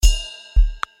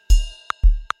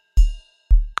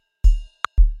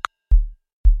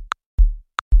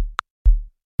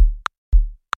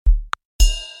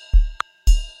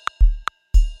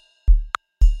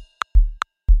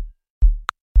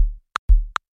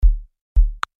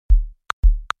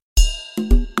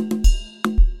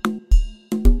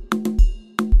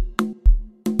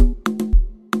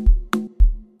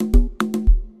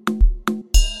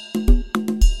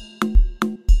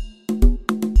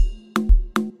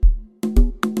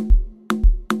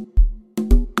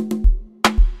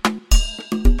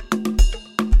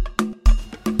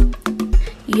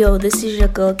Yo, this is your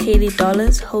girl Katie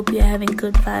Dollars. Hope you're having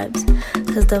good vibes,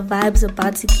 cause the vibe's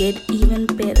about to get even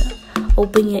better.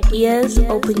 Open your ears,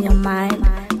 open your mind,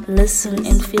 listen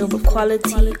and feel the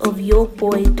quality of your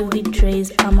boy Dewey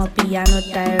Dre's Amapiano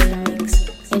Diary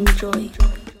mix. Enjoy.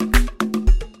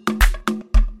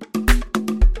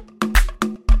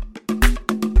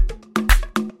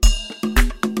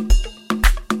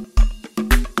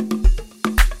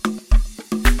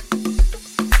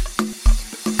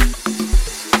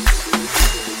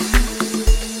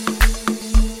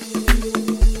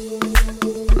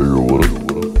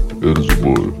 It is your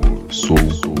boy, Soul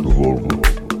Devolver,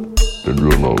 and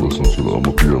you are now listening to the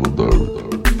Amapiano Diary,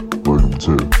 Volume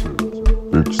 10,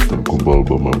 mixed and compiled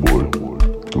by my boy,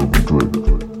 Toby Drake.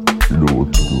 You know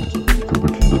what to do, keep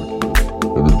it lit,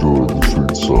 and enjoy the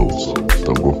sweet sounds.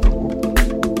 Tango.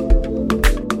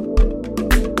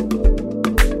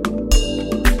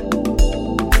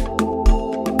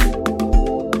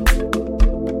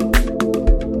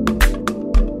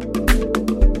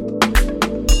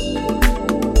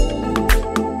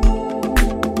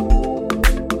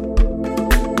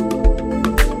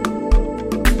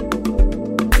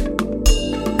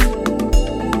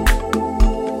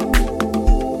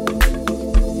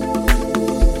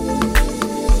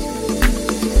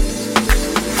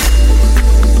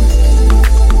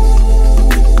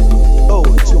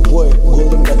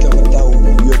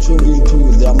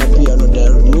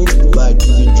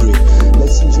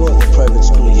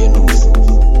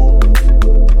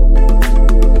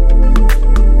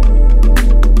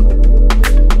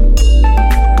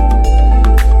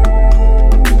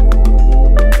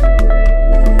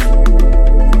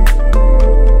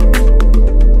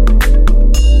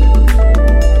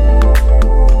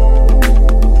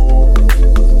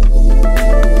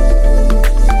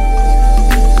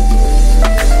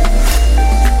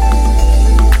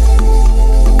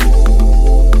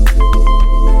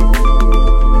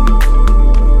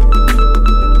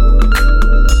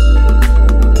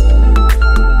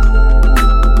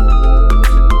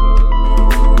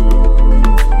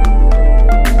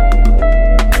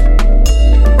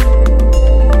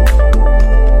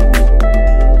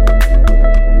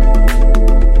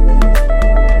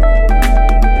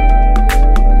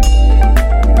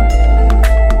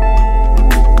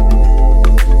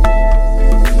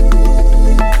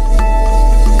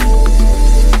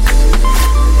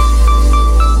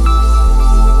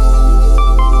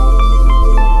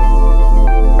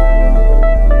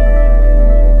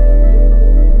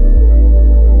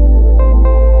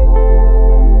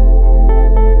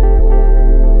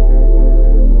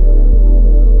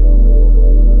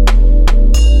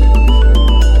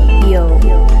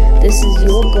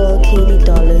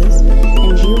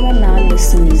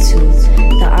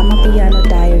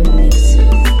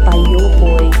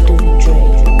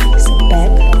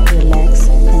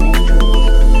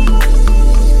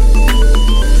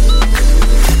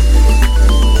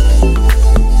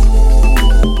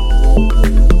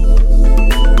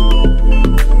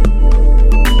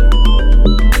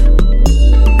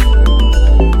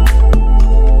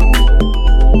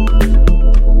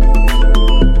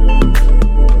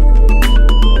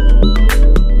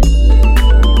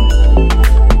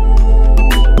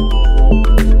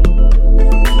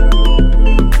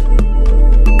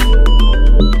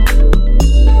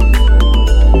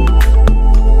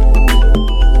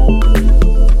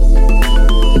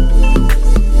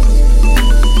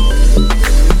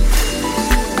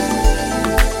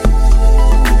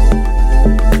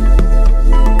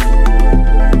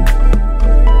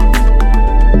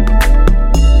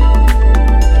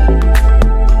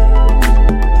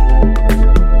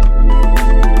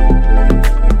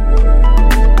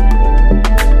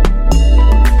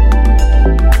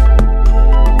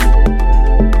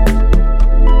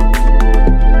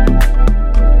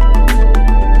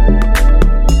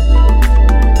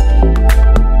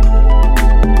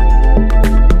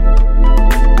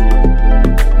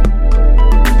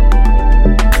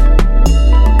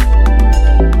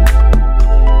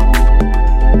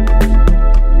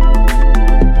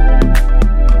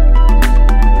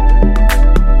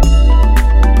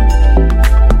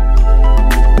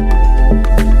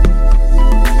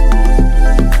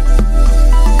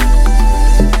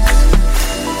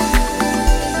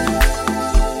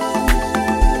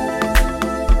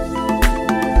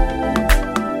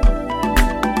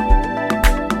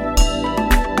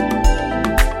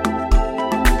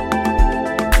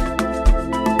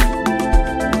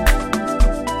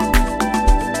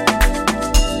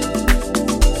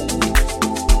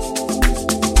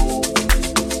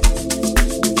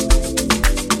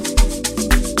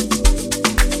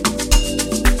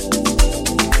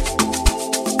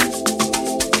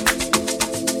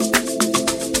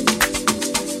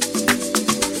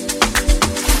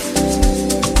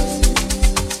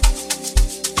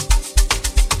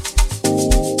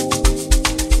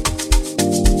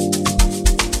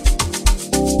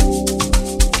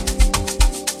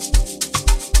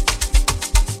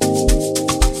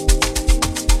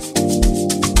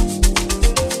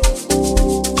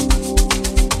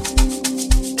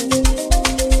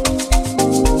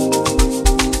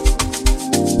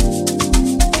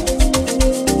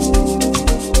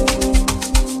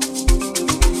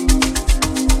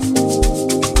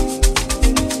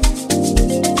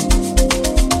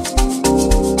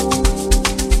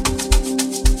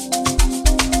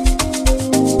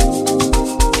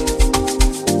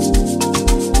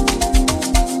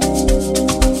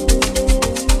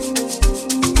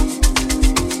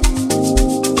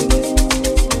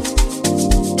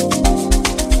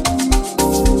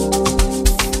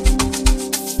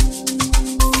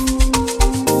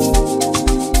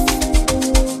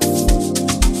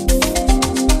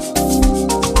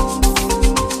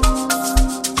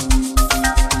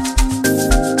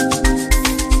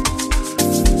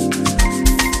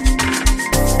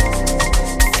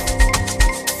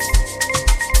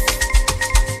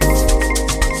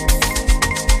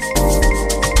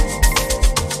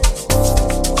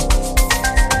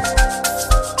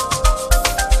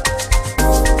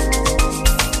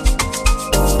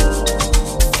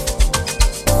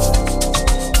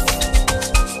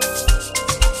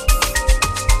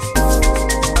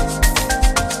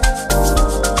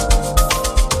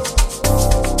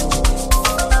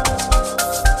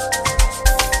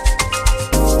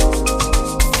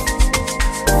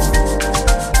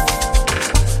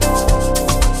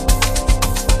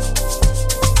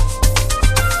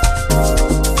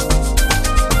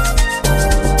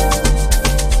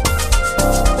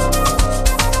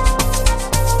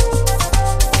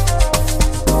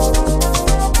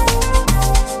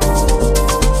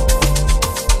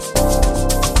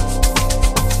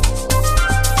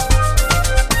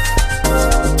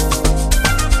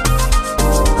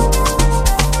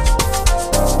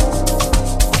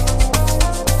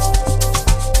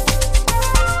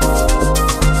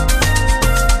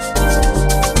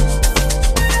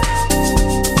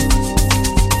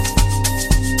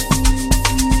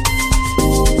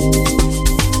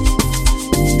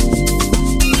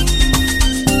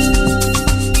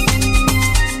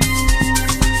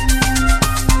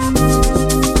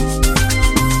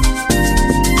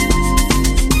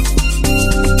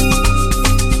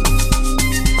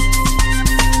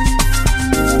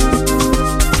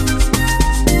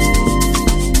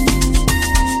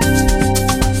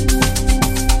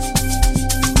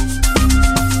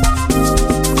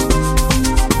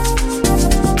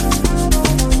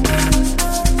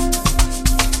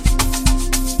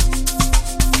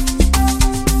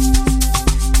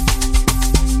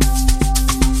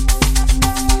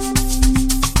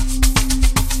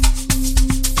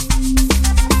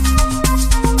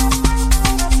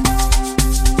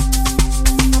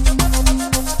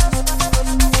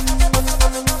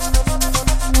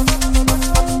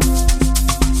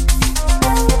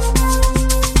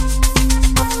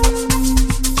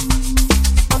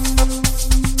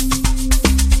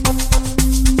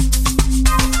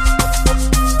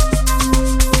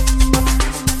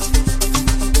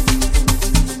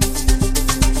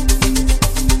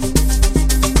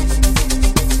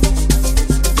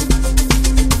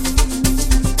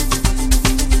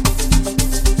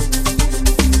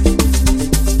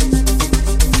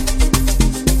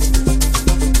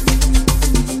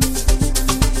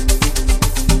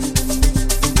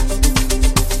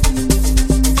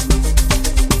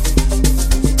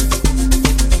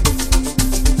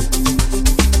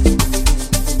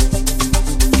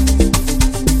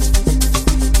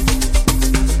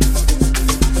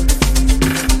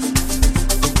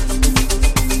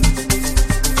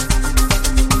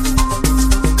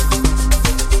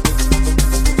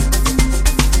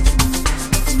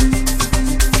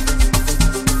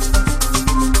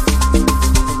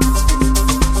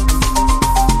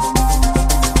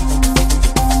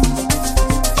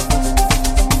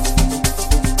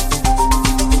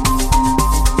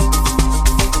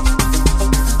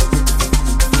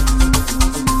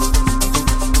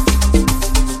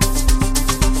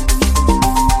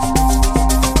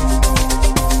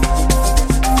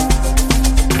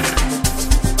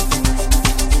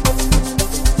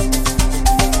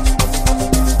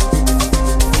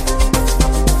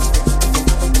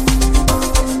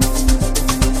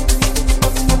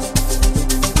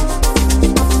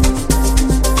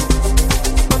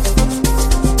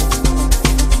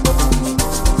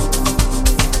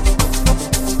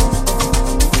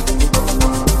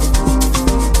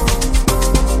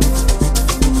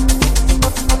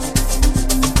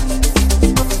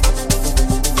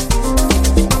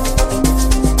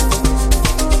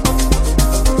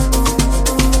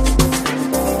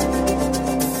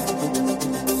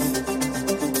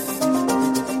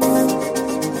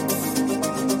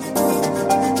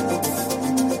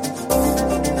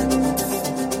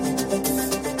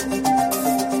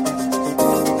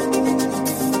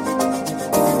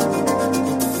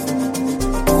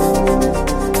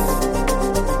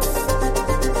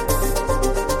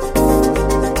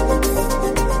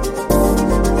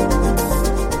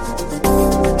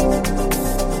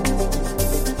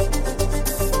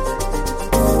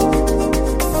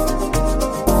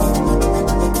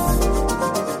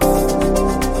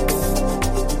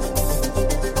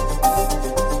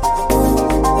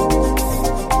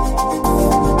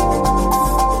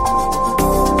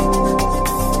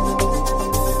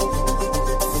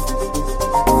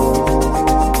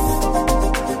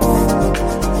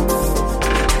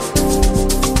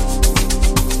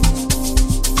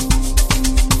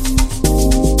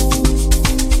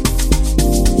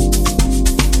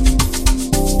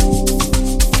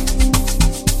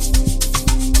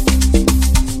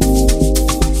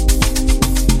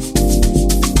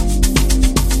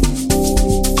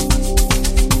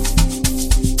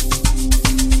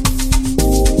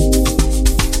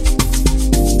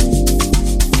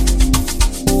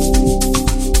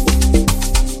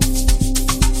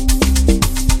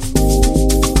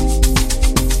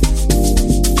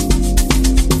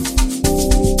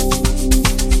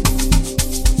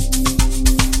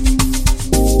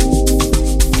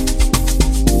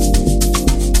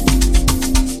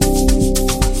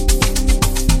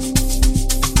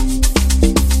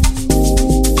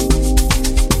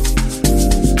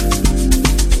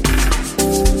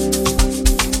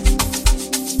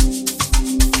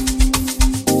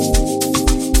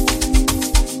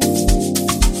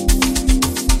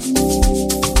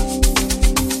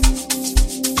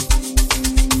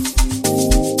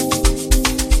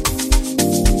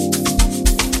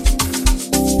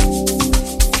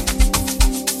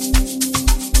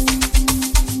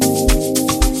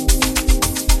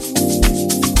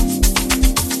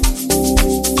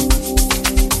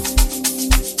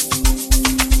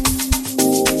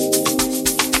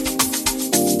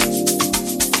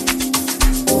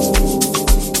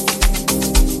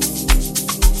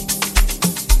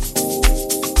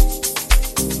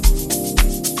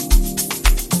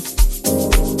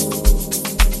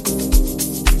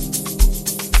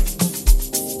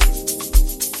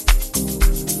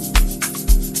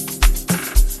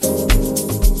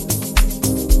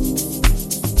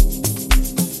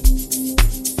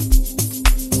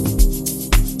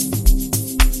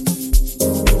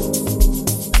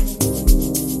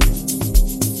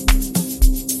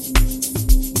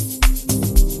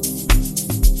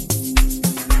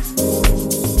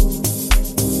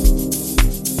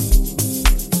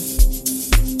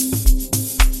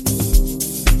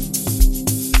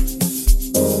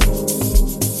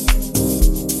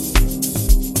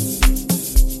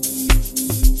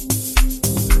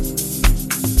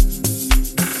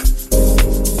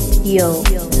 Yo,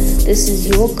 this is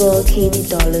your girl Katie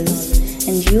Dollars,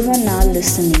 and you are now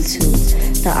listening to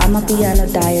the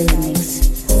Amapiano Diary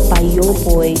Remix by your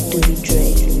boy Dewey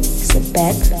Dre. Sit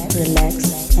back,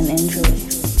 relax, and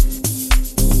enjoy.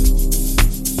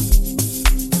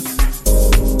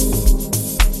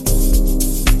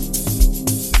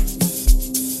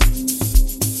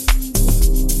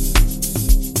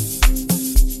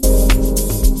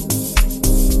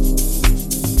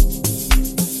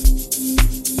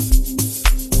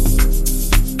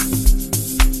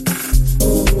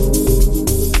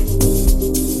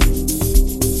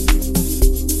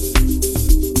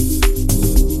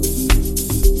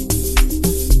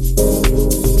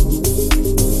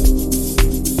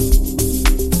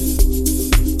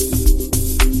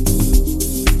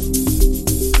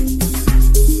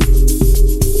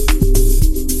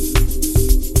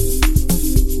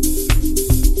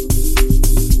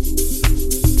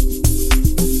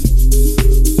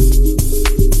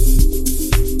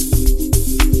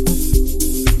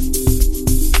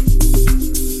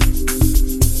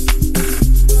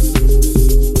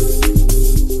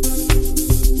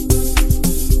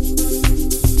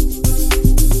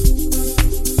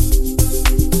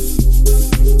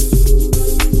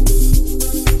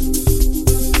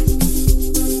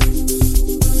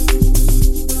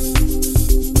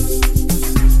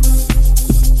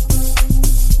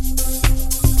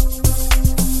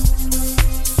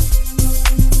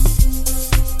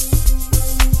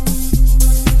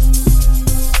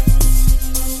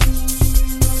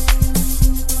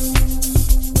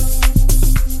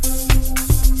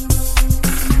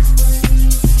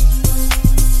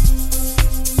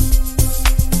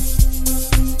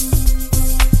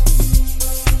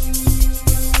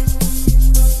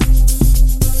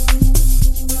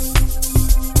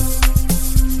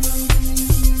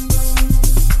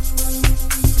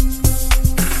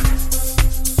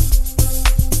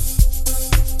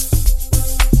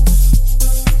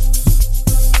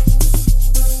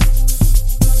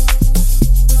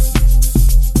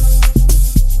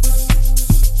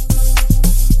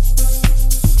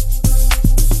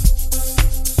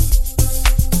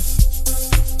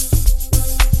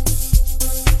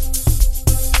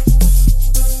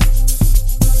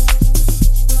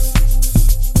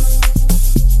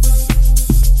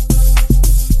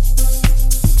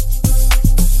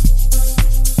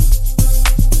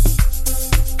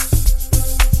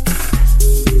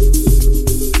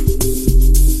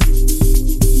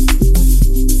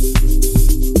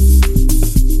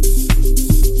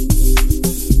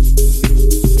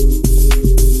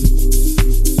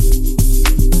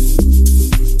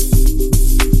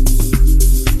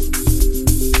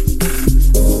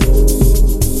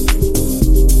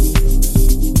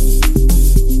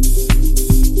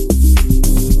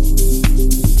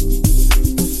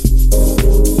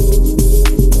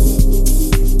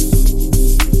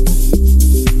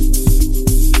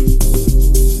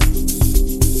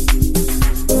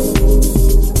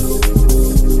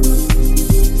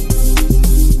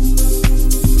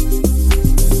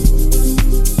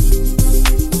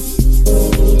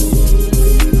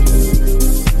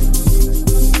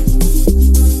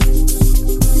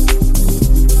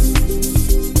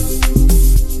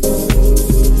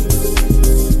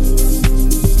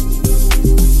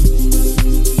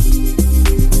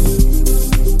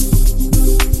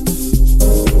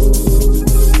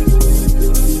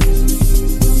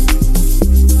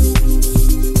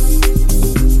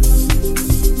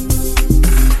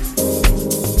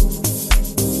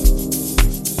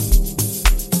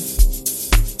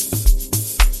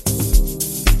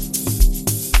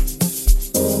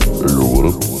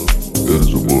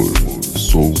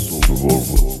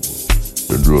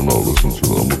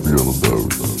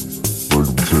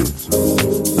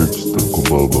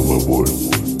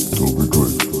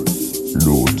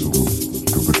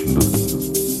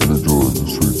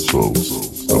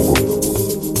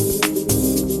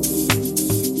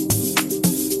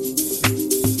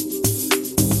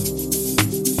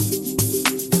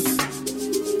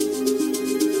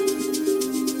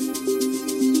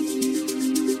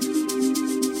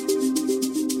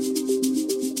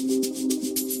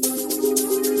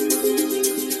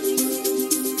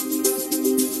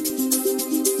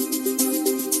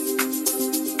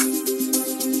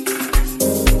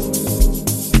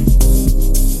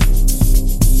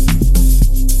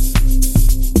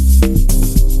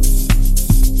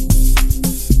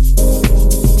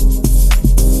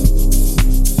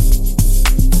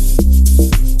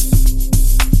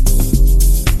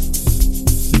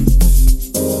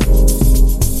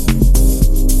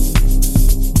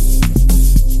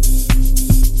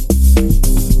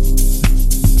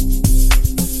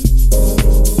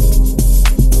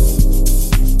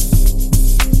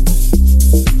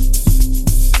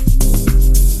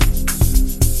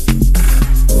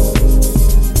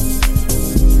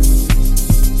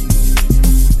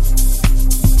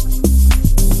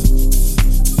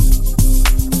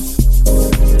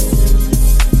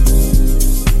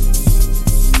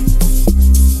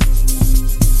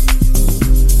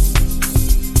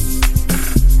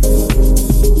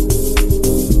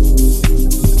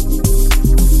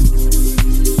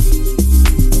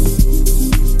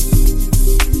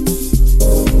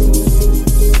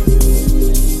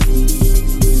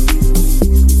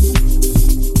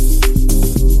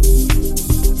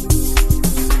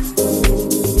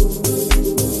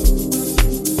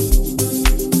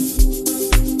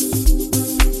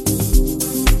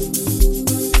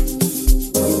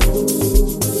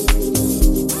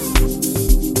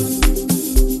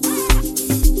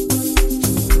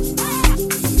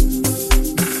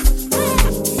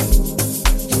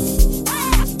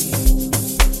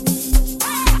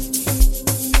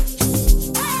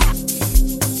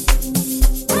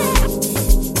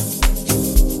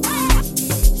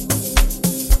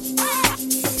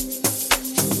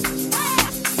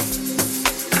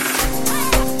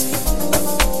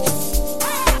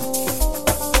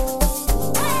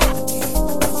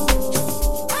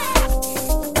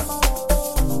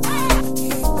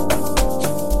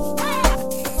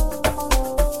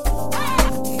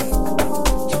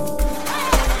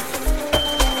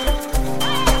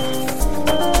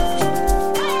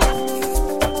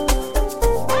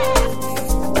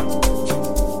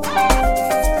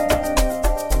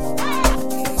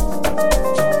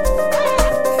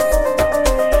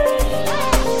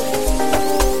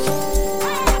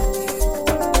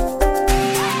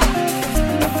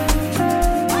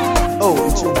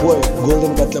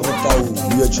 Sheldon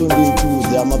Katlehotau. You are tuned into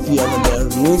the Amapiano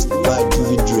Diary mixed by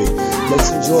Duvi Dre.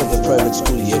 Let's enjoy the private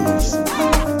school here mix.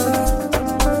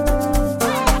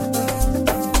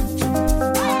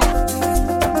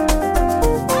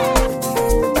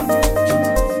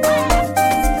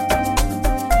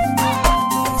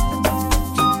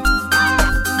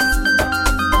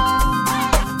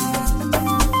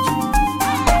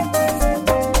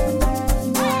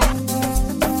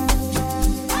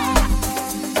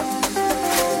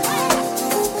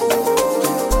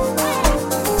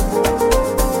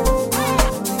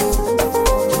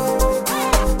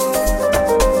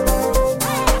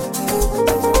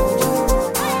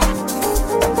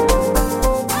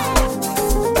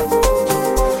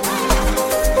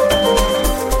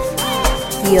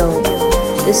 Yo,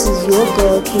 this is your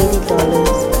girl Katie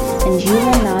Dollars, and you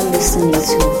are now listening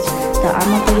to the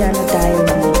Amapiano Diary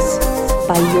Mix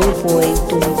by your boy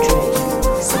Duvi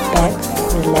Dre. Sit back,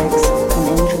 relax,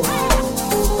 and enjoy.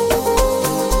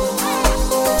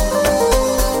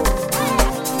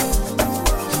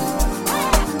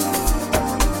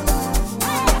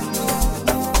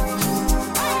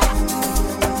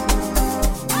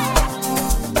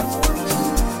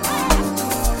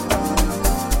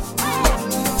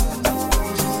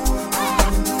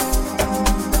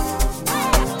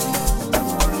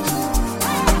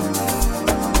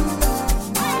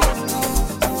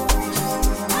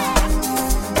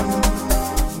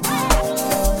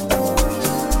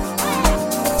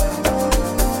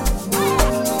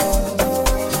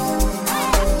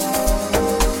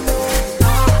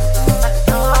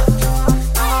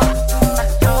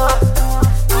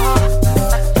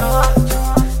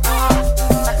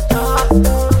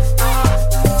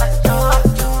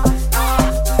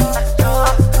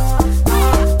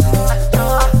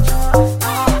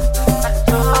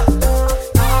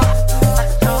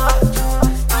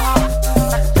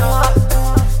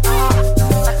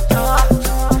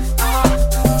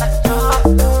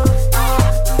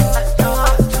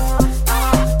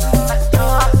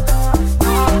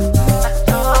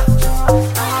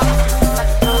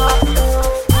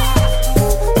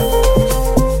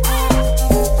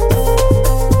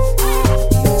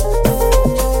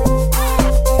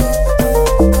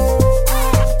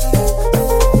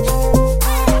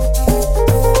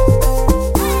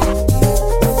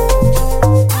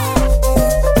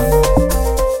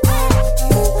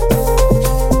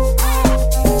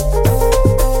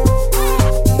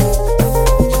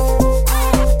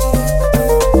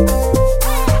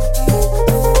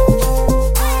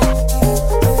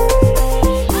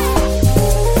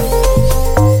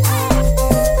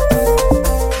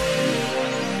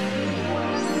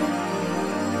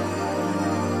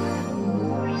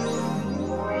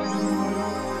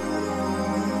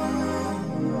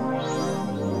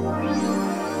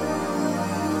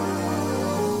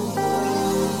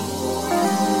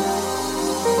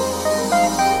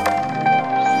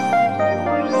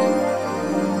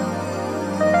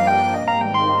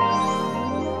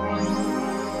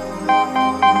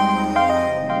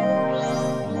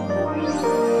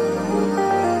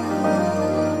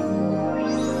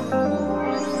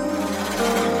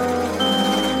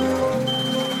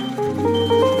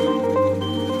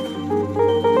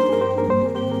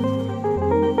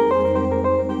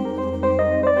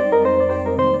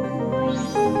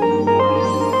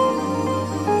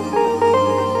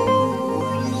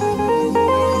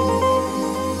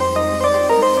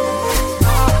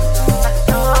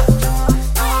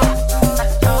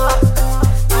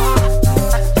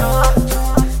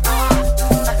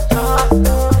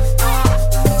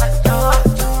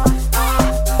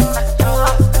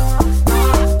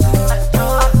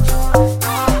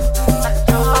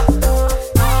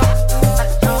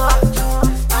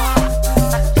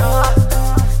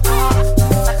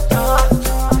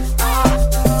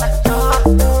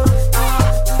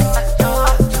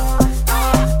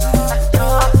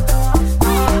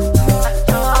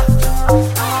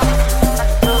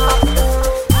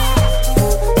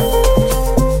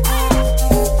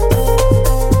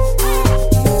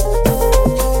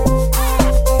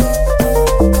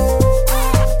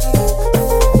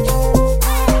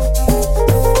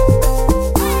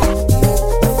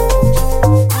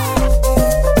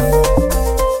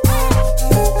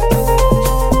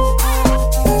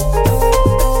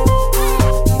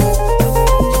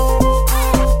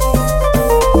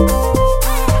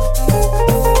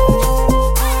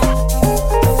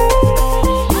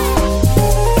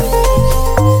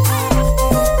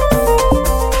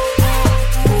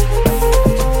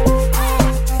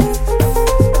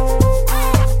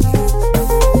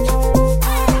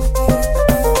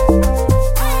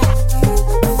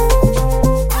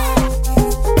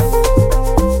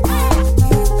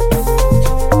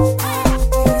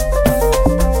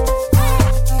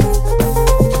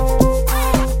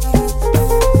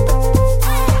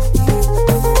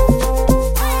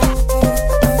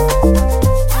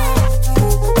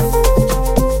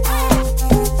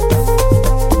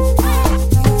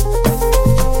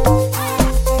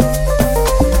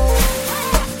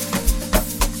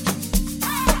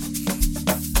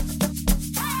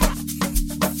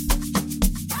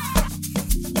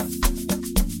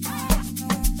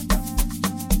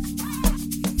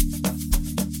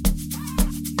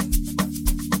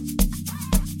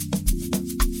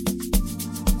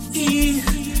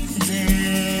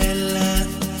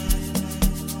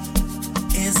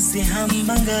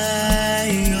 esihamba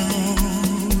ngayo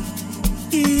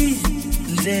indlela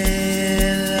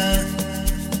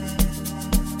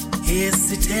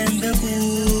esithembe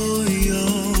kuyo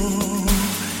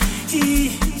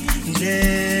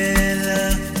indlela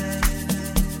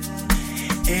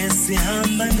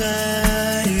esihamba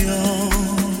ngayo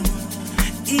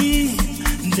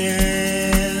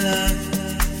indlela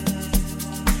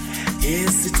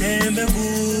esithembe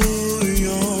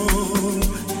kuyo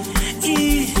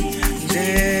indlela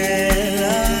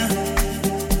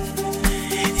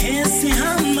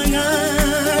esihamba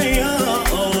ngayo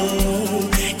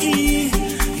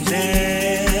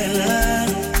indlela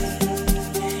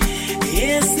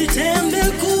esithembe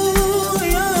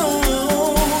kuyo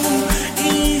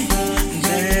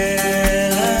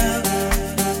indlela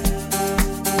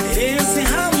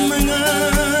esihamba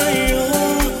ngayo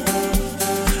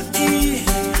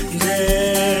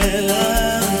indlela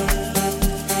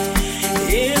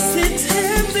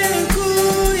esithembe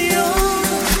kuyo.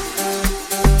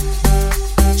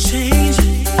 Change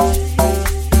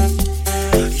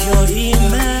your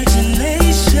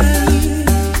imagination.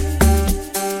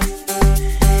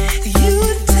 You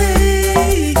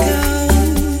take out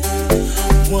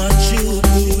what you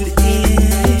put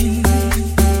in.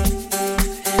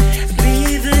 Be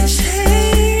the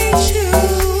change you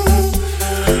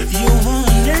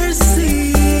wanna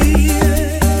see.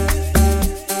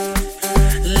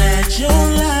 Let your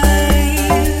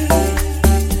life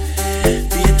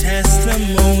be a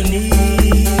testimony.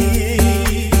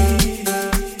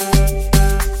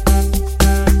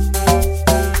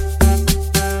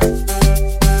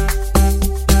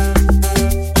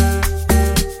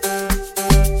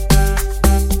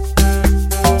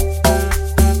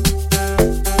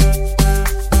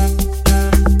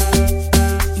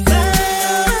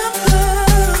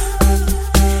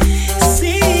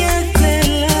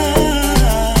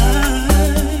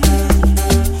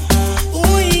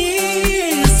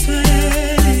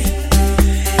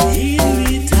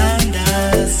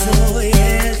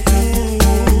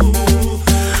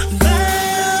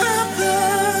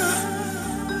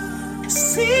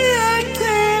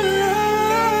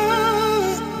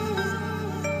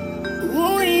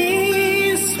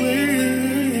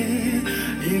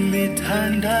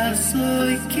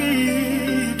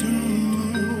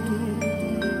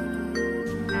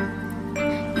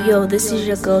 Yo, this is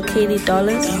your girl Katie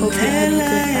Dollars. Hope you're having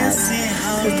good vibes,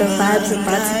 cause the vibes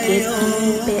about to get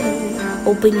even better.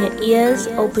 Open your ears,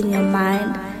 open your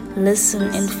mind, listen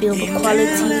and feel the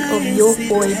quality of your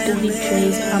boy Dewey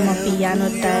Dre's Amapiano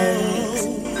Diaries.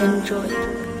 Enjoy.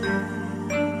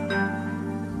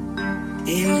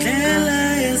 Indlela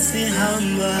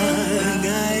esihamba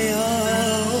ngayo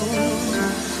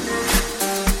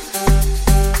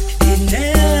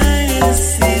indlela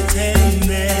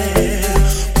esithembe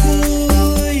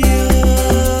kuyo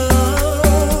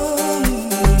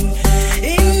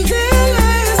indlela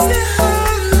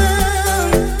esihamba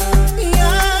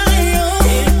ngayo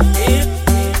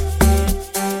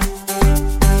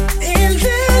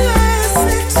indlela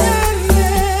esithembe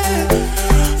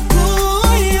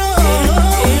kuyo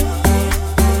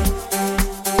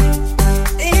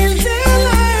indlela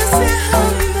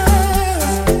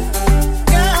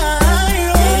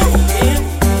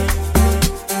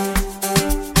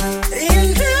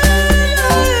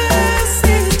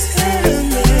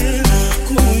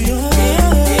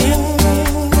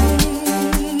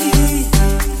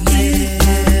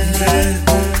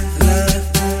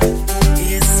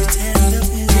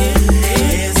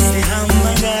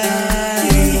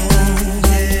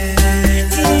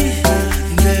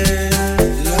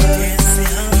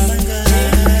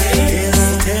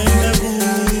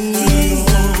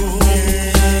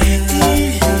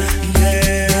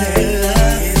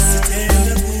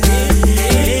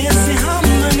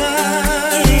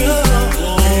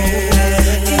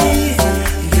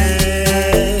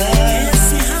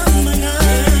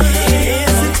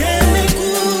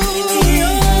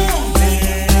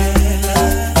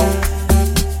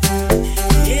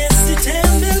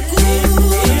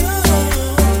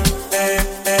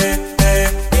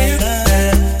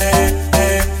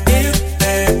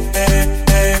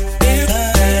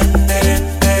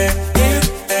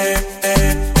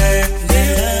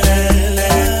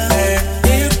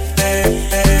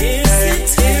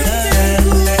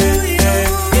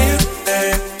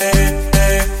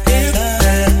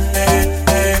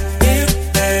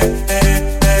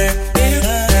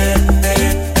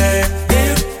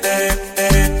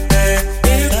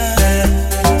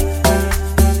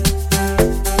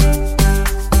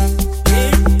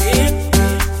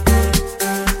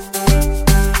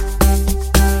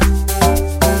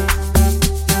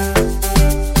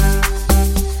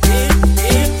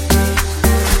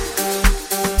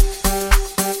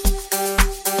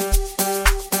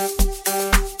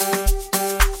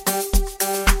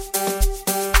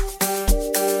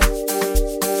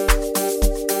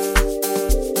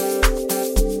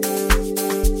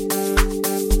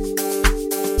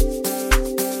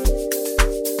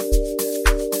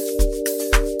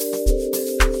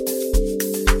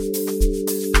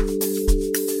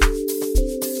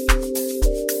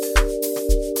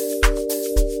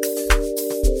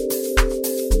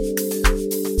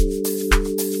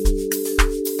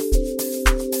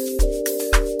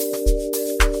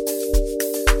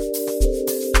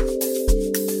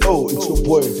it's your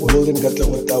boy Golden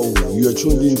Katamatawu. You are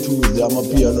tuned into the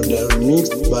Amapiano that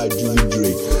remixed by Juvie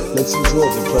Drake. Let's enjoy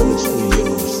the private school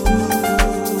yellows.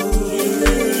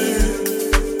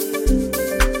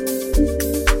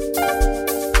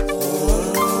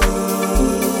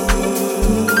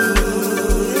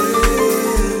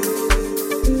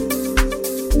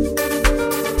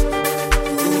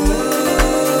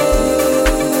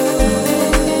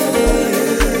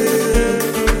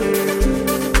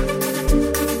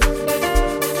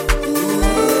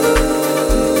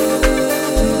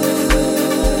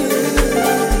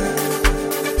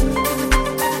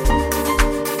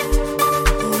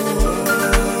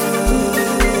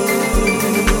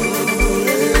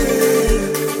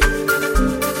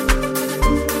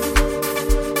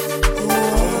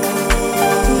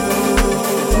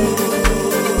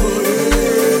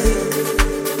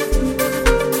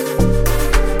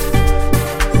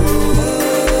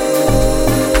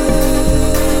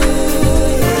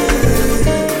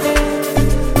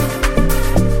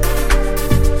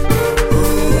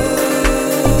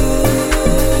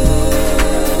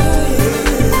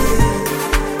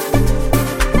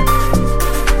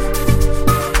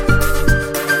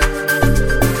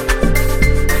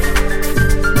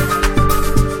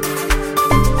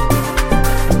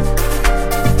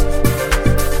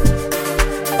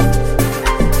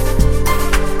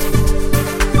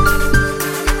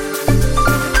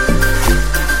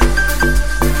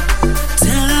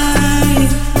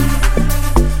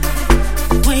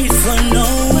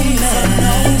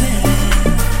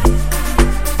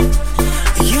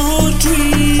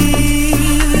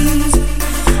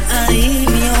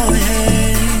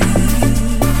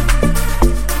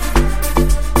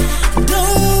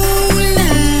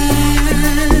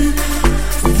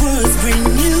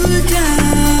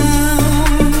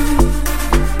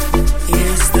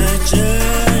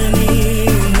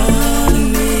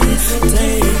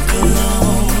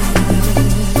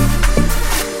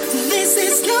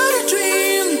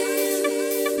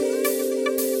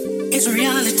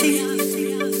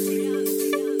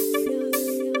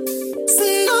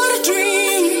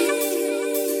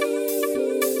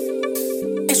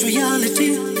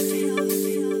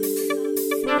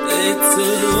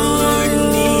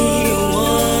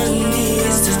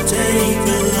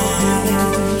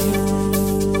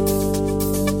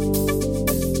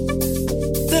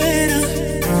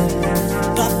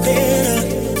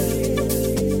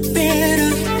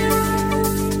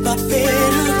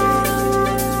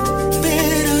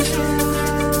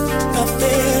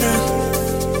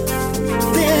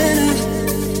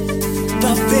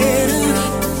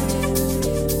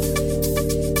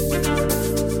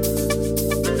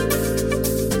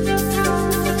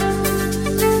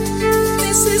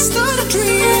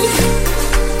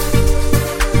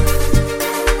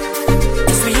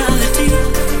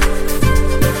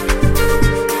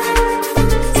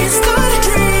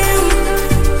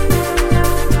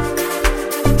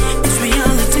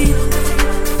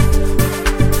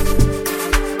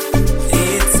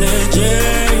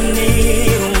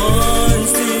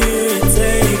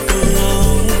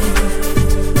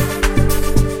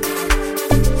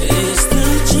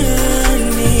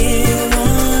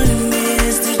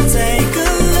 Take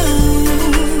alone.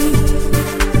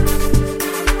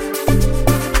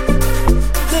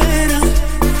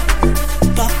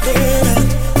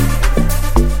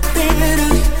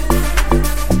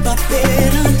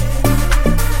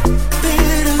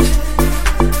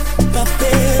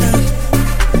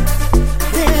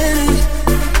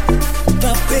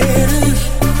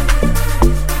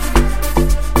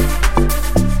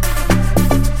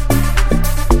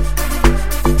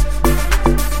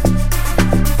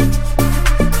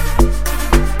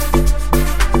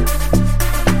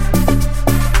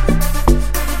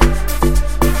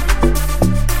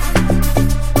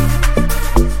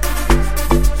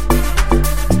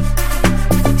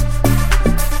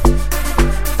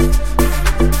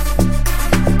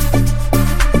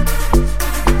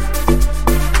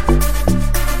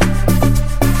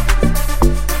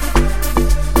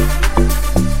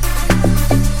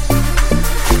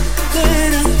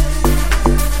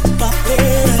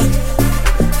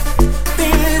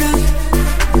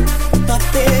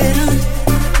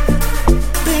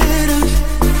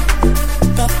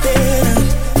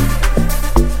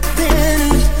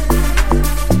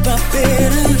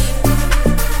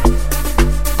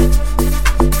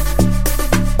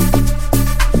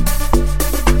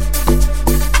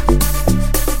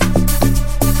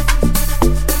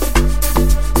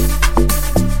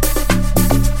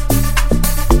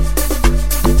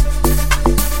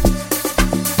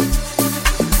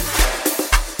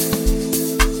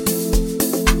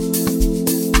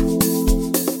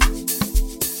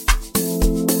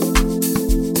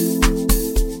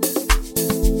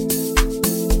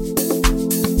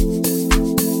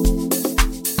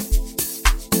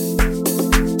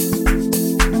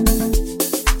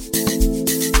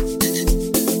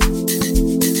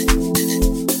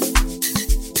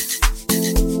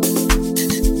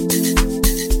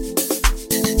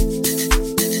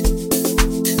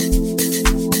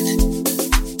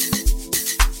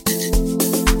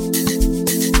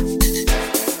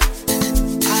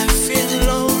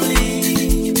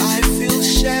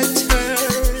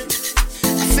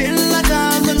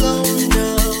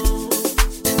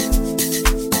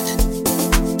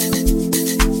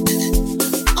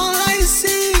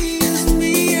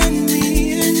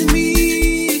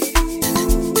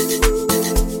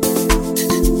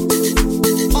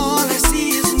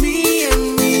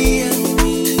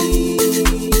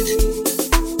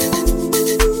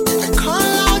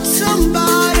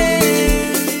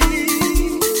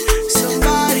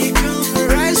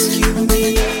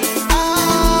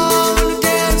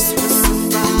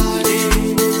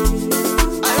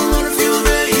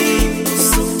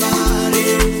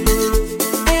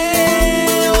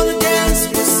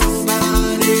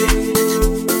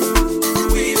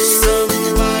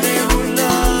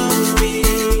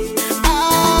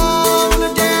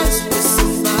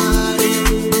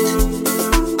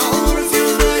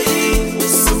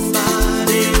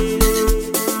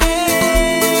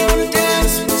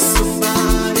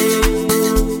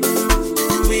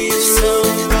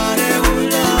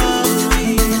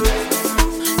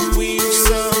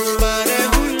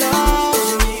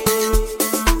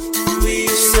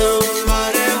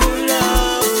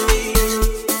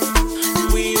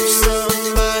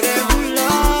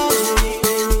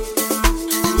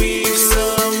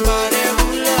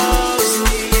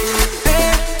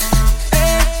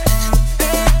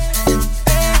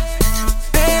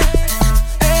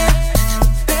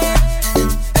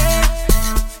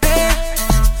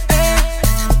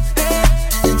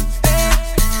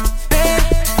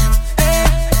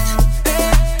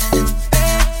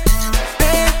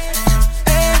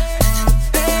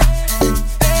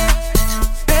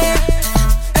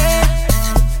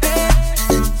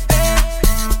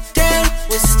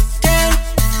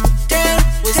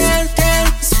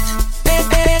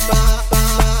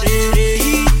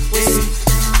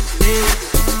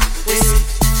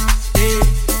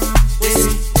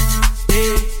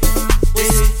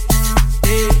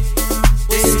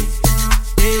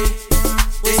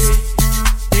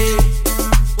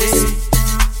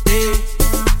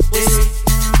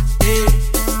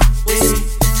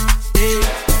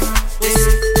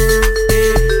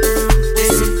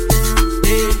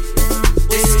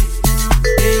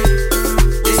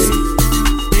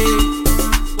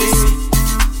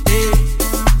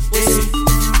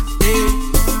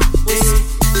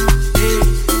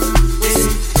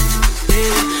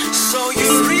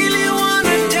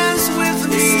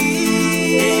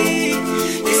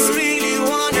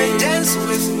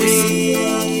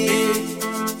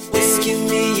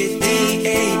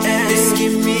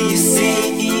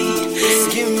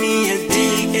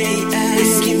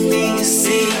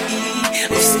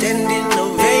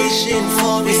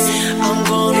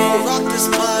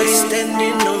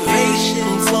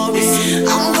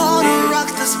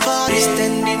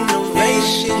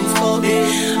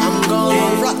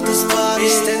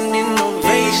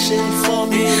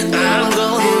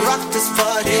 this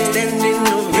party, standing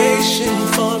ovation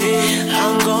for me.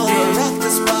 I'm gonna rock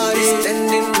this party,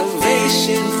 standing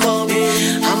ovation for me.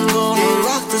 I'm gonna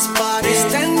rock this party,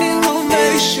 standing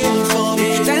ovation for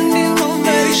me, standing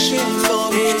ovation for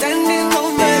me, standing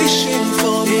ovation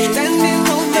for me, standing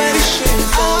ovation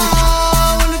for me.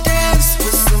 I wanna dance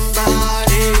with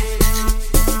somebody.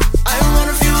 I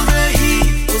wanna feel the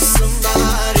heat with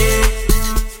somebody.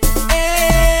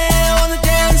 I wanna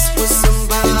dance with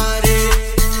somebody.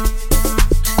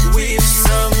 With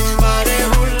somebody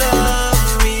who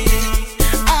loves me.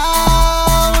 I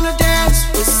wanna dance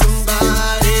with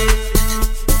somebody.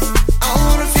 I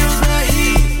wanna feel the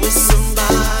heat with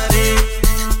somebody.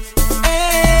 I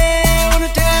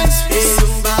wanna dance with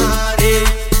somebody.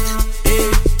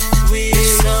 With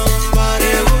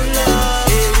somebody who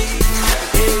loves me.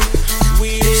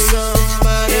 With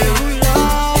somebody who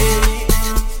loves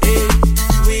me.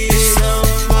 With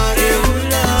somebody who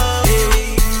loves me.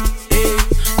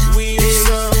 With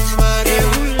somebody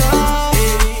who loves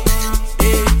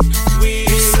me.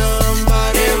 With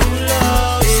somebody who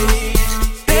loves me.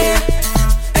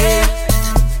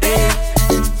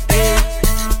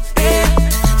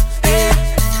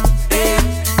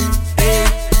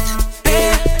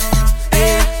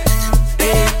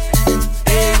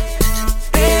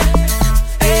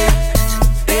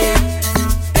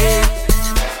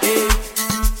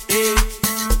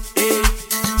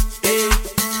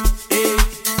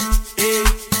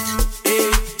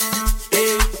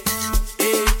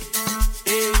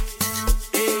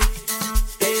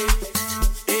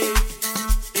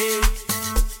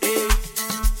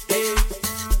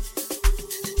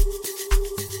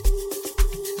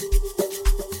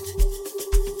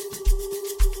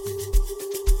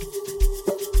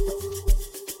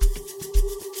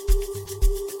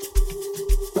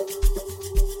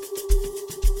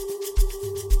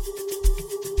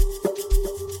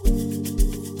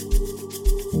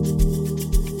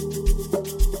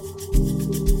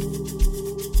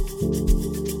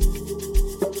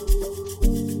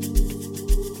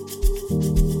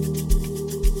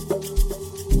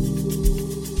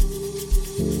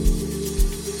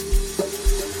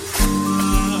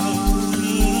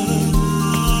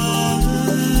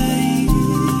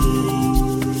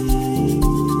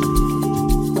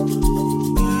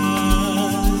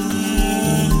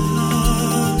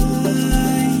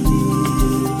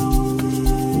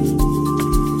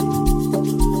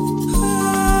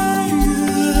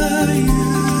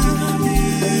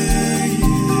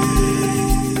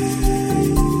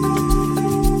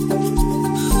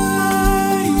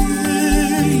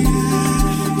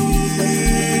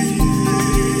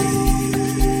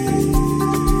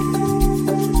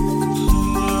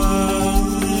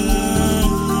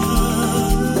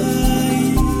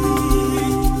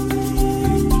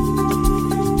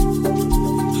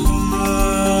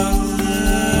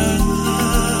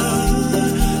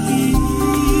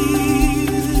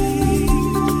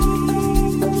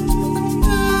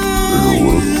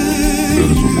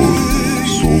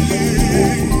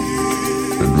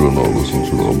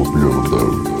 Amapiano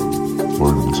Diary,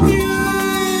 Volume 10,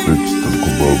 mixed and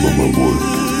compiled by my boy,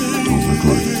 Toby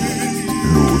Dre. You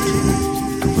know what to do,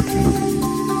 keep it lit,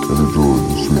 and enjoy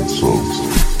the sweet songs.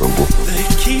 The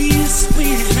kiss we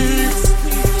had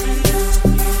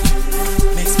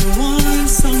makes me want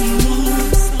some more.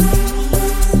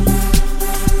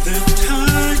 The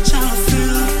touch I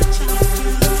feel,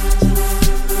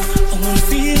 I wanna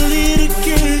feel it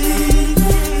again.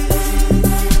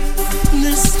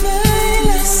 The smell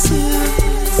I saw,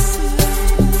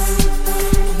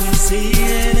 I wanna see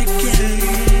it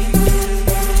again.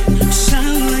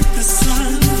 Shine like the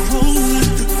sun, roll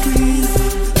like the queen.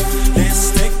 Let's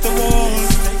take the world.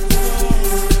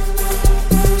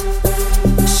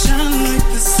 Shine like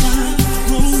the sun,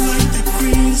 roll like the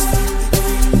breeze.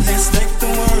 Let's take the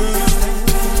world.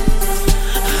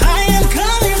 I am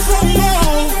coming for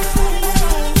more.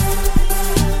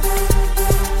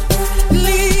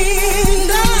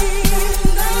 Linda,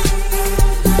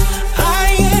 I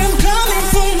am coming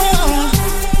for more.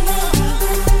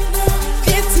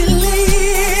 It's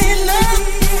Linda.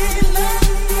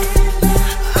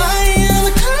 I am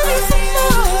coming for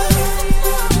more.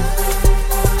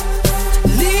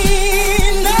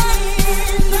 Linda,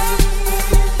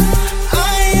 I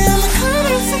am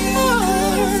coming for more.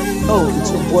 Oh, it's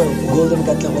your boy Golden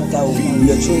Katlawatau.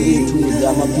 You are tuned into the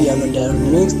Amapiano Diary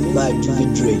mixed by Toby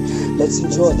Dre. Let's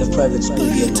enjoy the private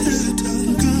studio mix.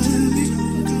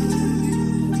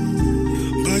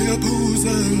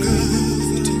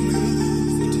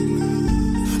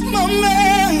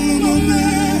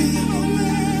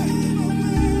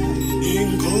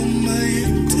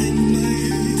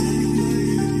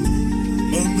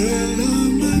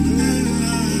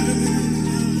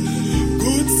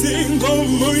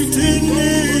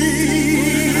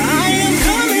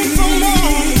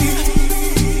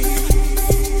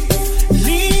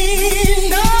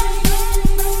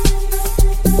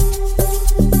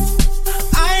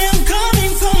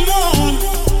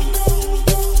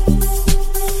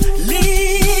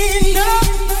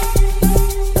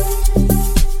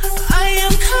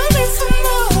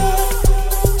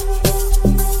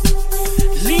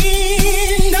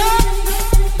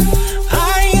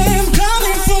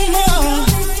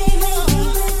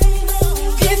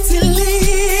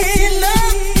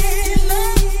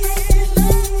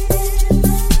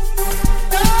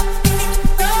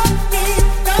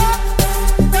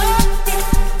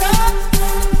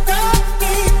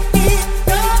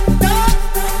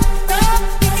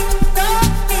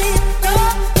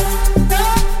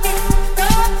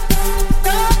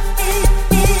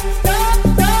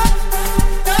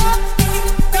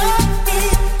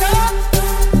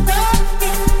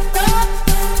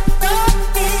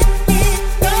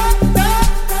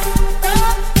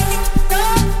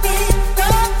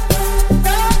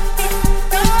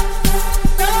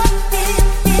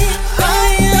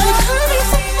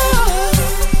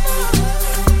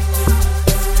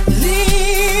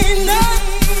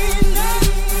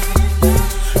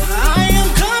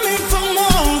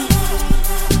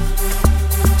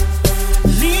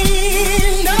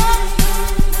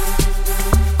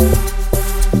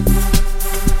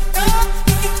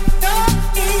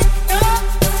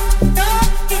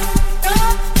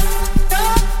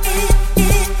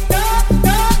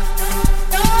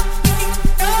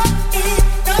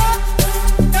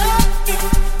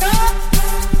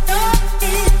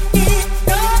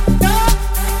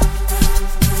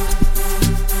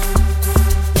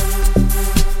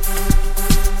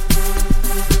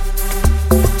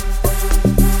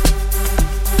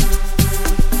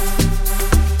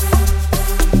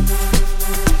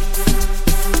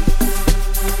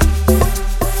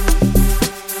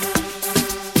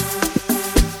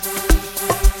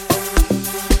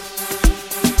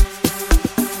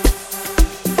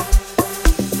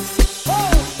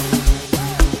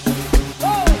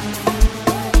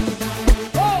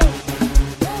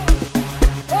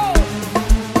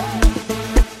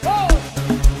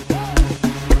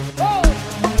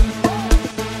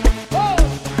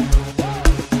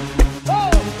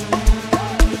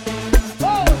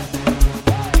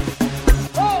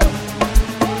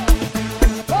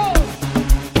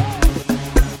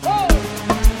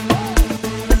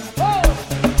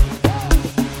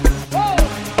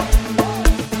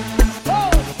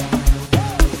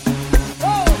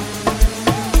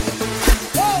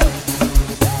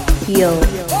 Yo,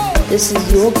 this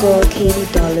is your girl Katie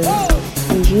Dollars,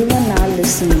 and you are now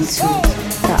listening to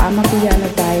the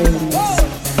Amapiano Diary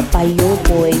Mix by your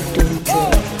boy Doing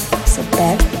Joy. Sit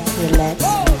back, relax,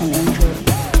 and enjoy.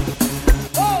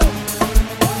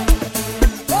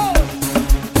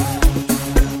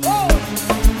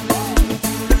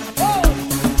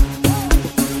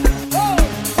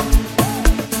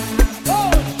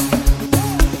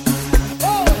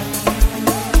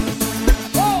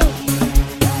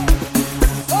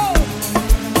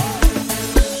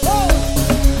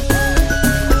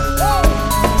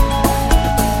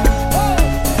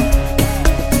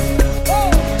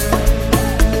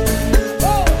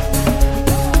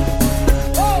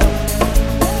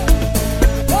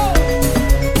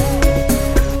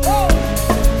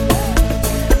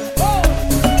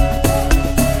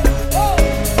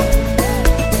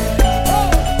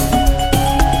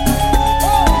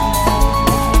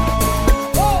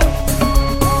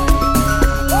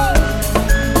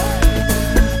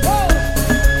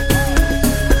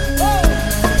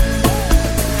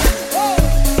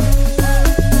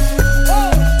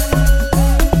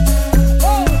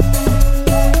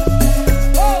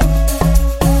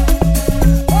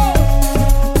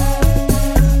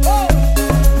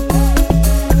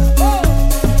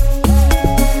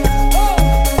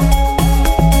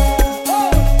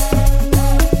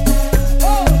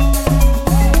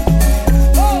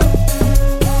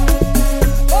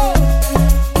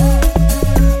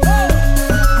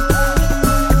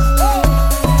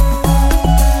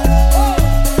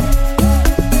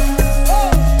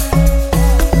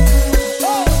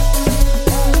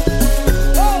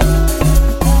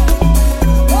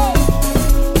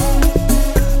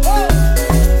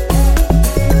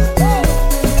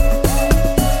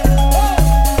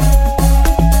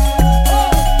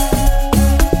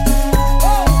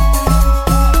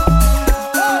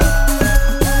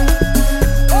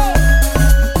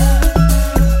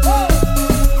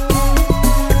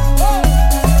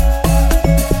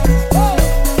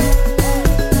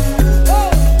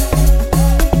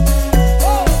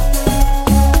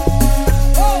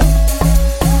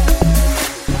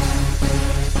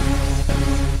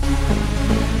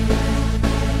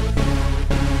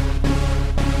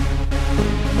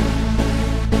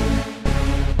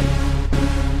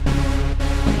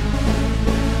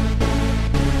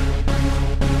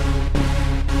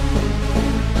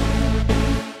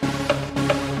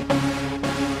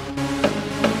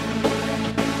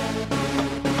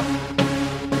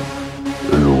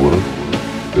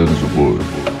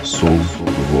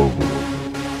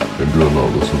 you're now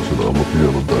listening to the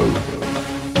Amapiano Diary,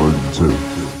 Volume 2,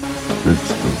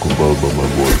 mixed and compiled by my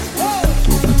boy,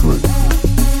 Toby Gray.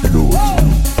 You know what to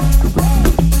do, give it a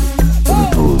lift, and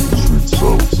enjoy the sweet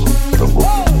sounds.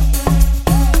 Tango.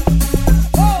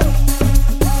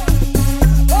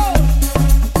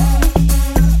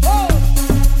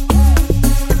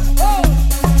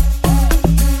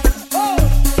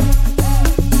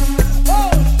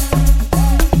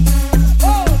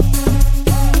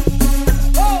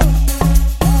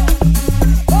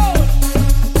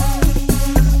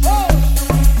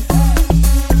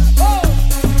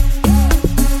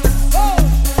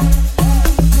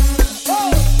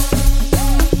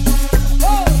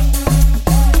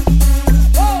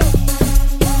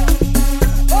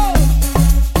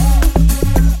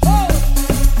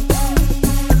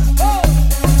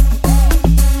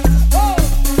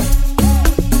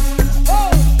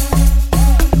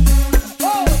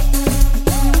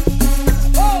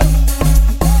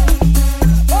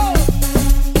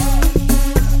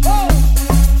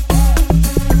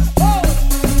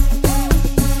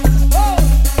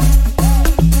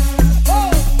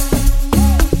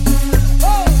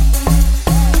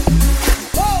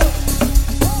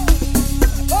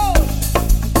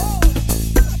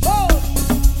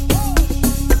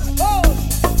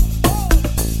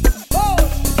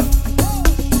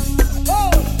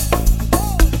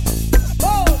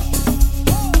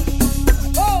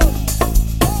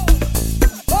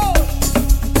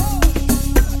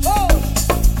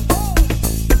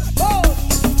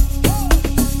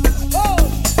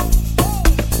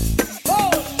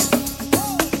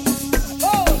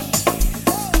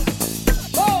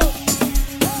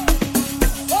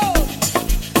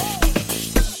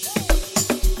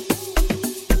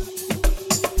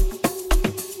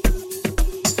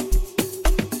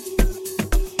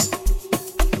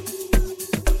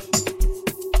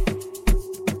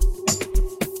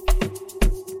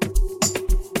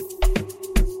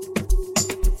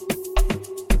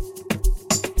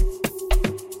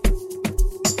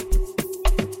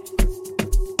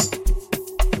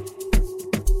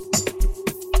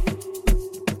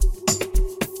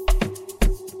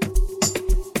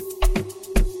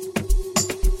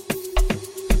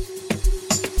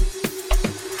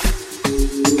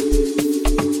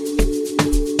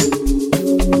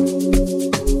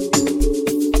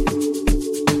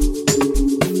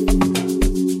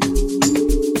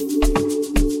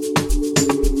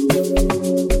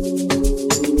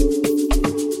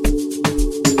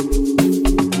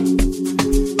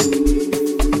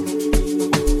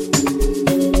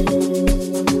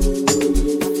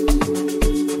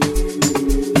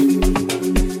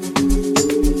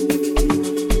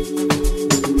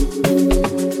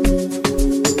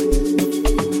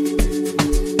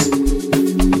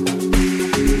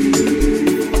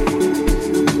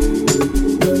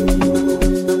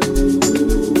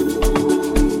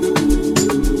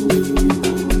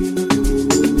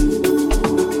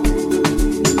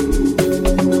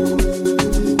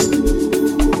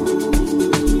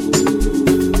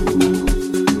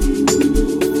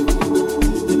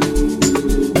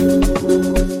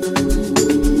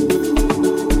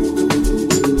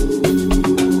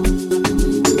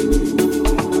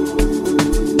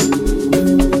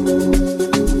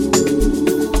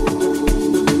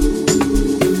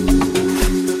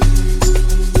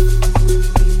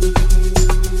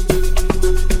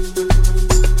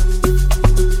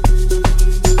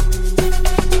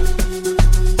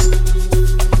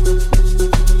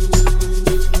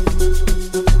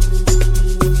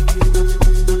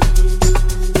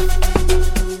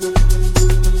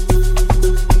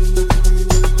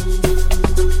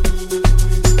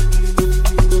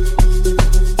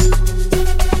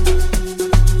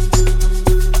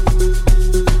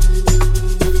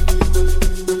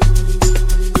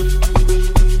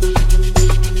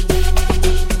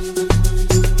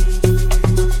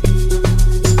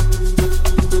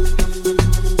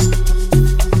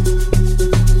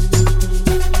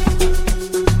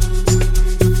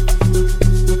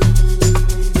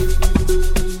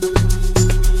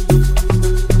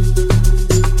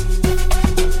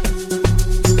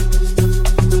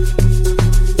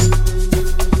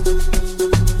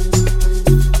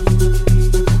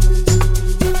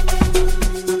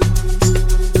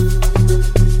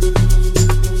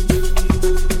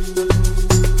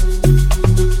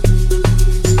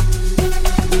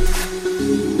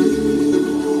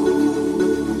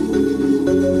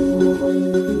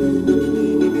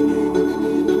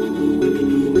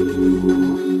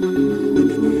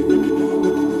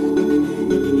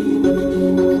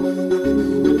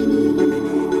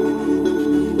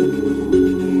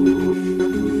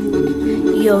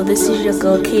 Yo, this is your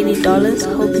girl Katie Dollars.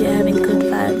 Hope you're having good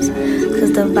vibes,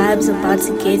 cause the vibe's about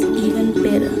to get even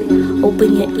better.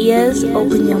 Open your ears,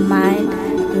 open your mind,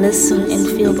 listen and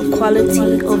feel the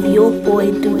quality of your boy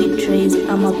Dewey Dre's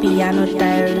Amapiano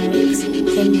Diary mix.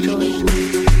 Enjoy.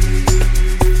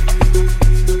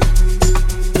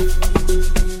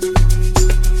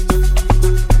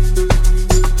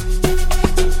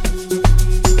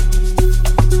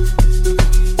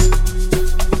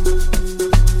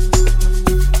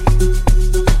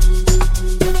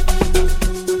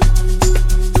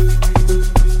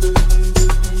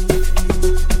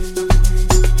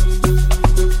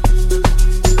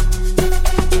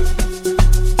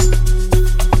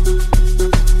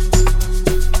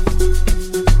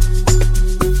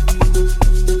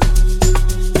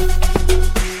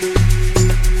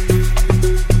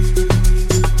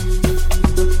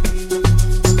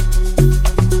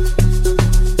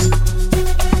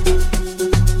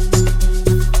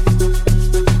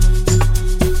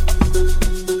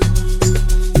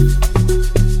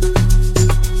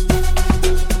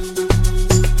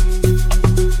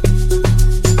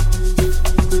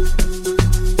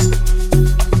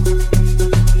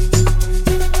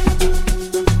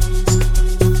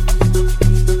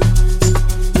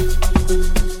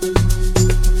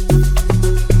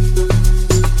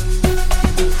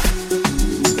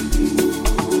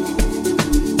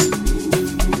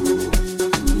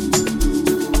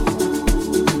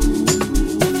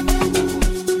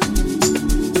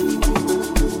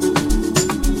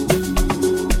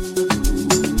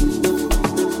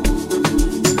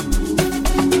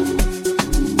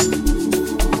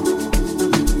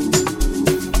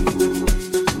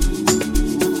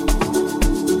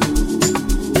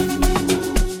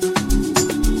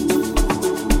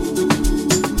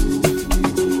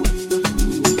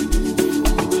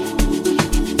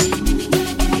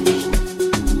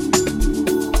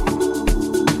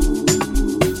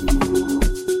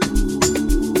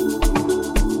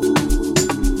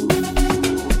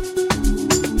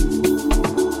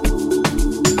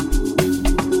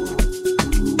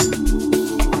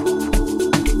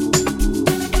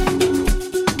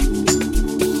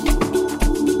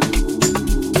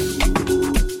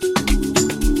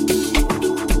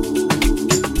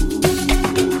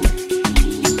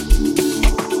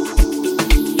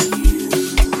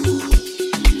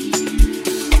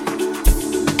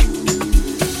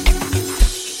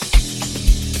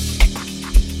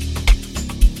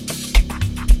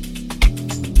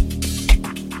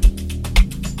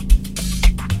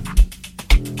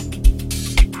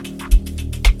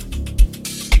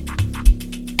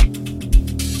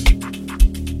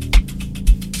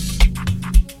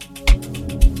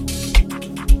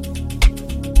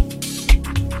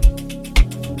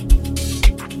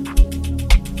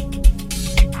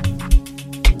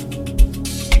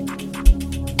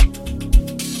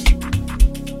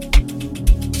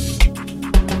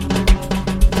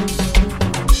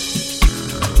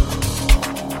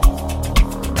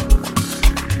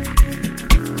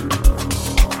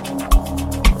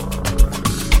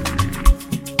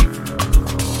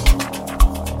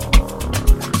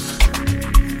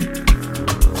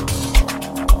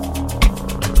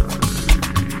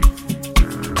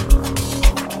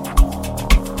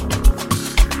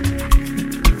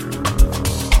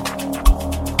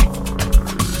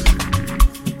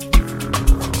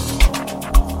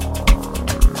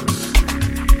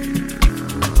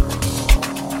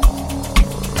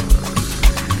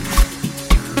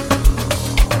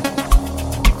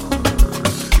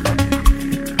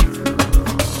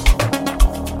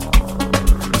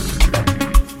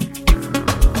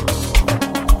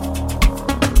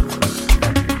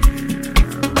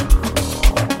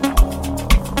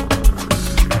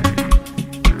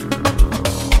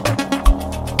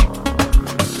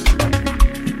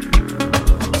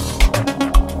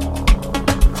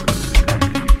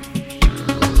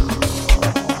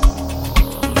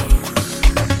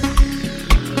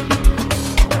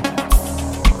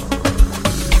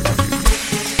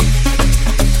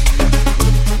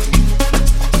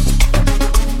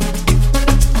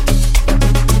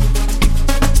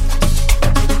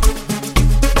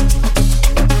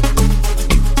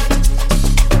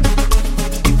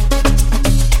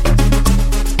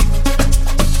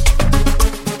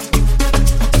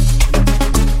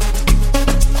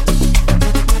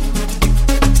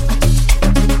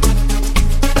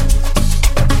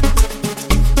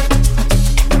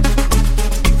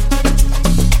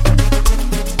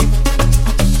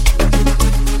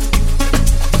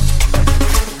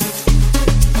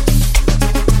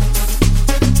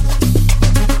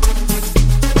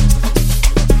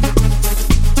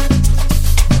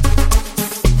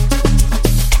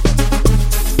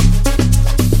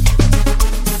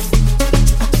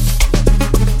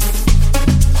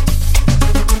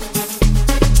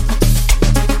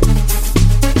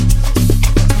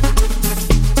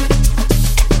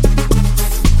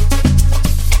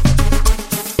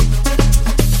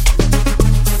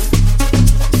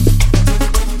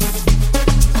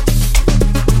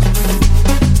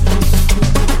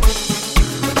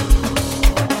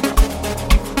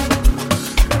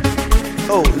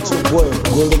 Oh, it's your boy,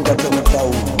 Golden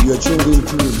Katamatau. You are tuned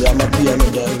into the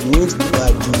Amapiano Diary mixed by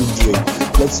Dewey Dre.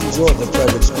 Let's enjoy the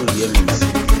private school gamings.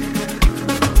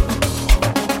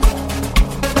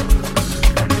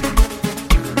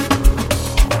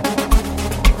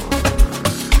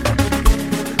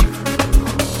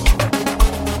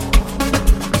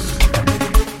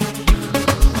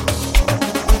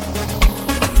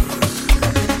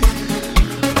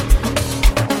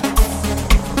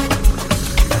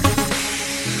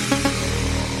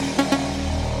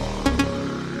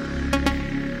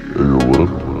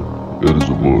 It is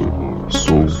your boy,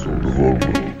 Soul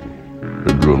Revolver,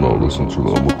 and you are now listening to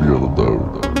the Amapiano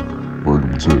Diary,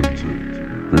 Volume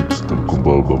 10, mixed and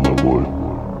compiled by my boy,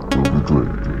 Dewey Dre.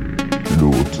 You know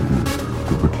what to do,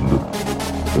 keep it lit,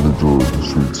 and enjoy the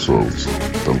sweet sounds.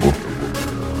 Tango.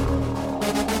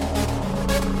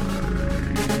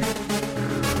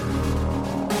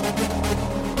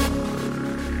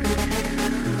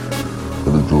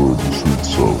 And enjoy the sweet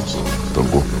sounds.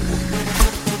 Tango.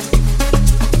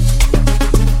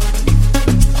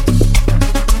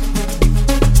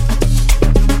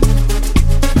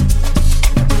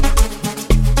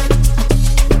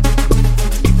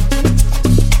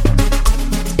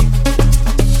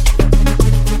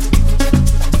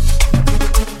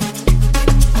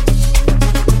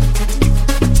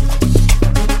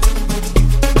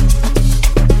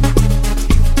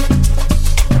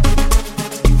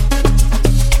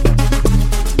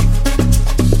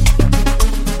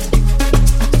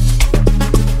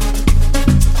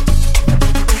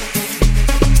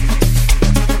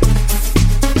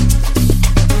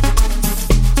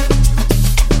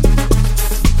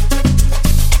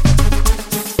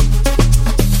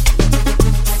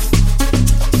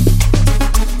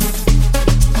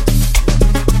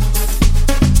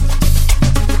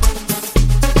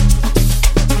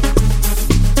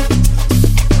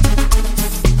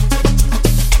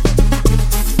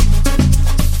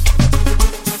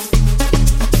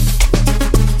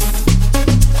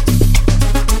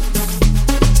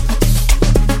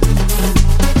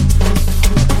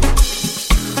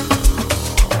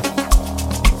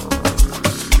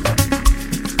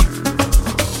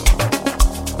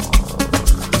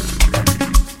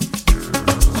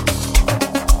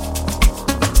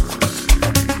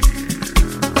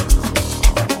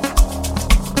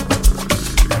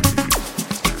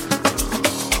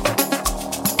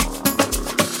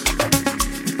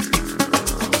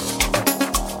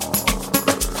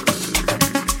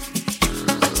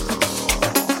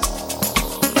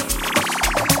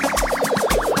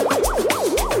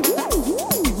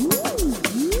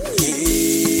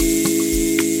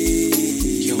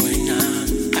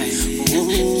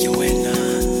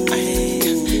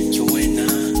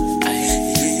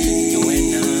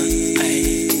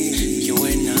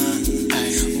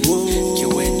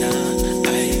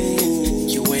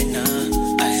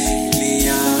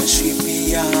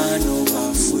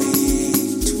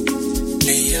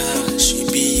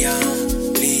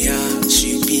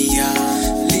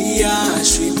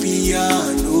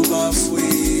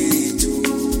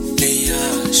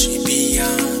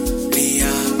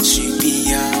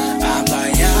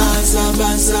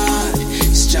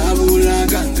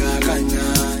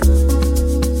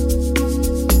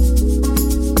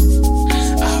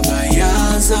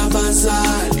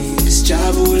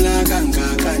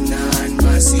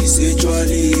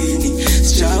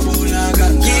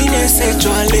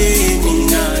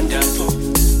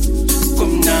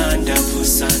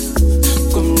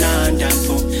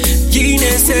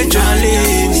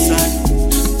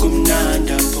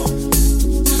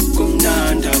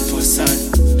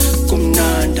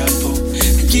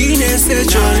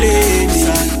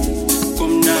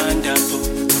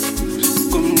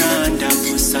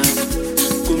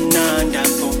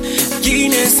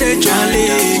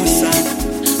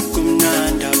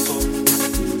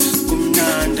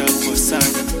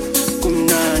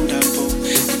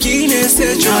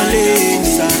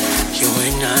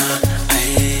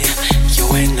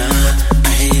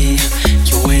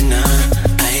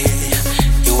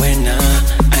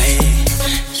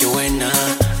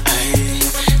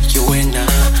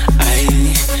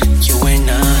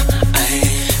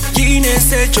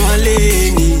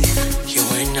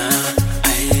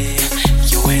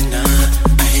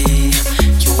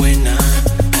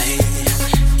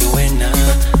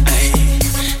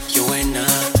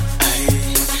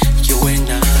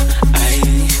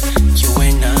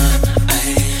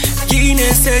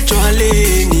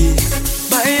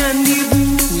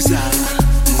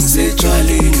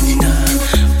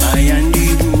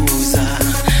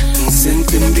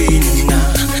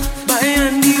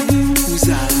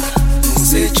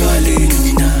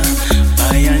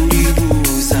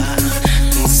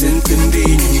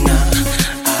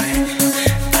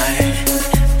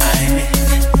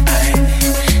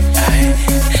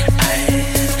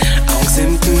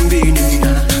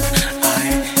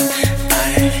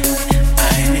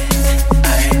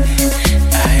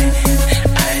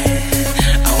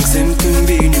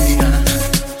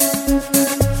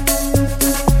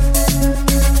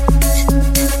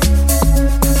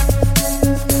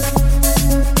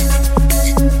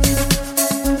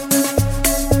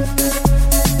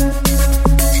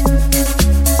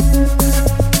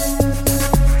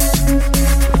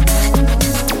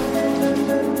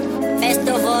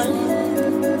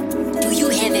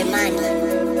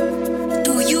 money?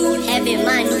 Do you have a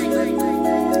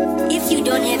money? If you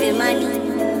don't have a money,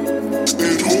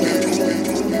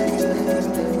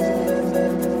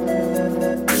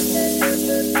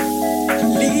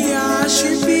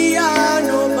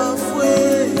 Liashipiano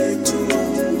mafwetu,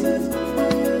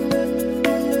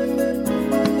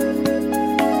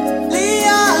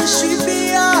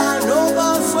 liashipiano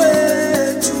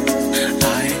mafwetu.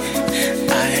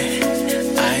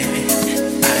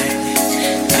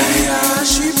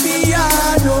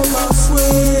 Liashipiano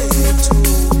mafwetu,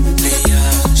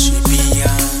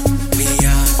 liashipiano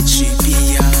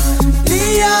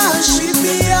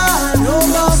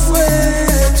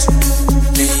mafwetu.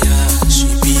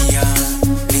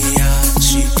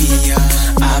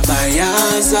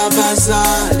 Abayaza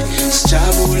abazali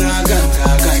sijabula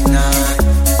kangakanani,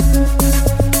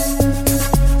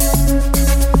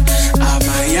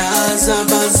 abayaza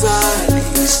abazali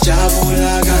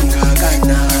sijabula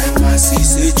kangakanani,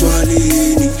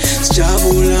 masisejwaleni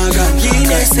sijabula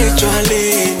kangakanani,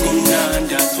 sejwaleni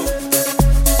kumnanda pho,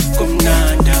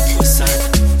 kumnanda pho sana,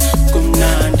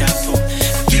 kumnanda pho,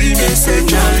 yine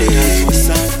sejwaleni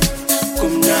sana,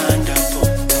 kumnanda pho,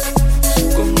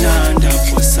 kumnanda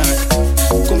pho sana,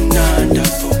 kumnanda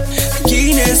pho,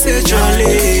 yine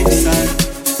sejwaleni sana,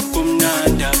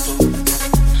 kumnanda pho,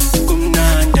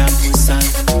 kumnanda pho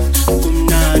sana,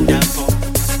 kumnanda pho,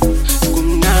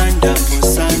 kumnanda pho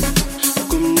sana,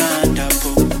 kumnanda pho,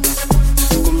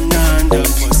 kumnanda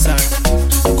pho sana,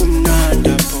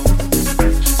 kumnanda pho,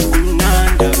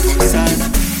 kumnanda pho sana.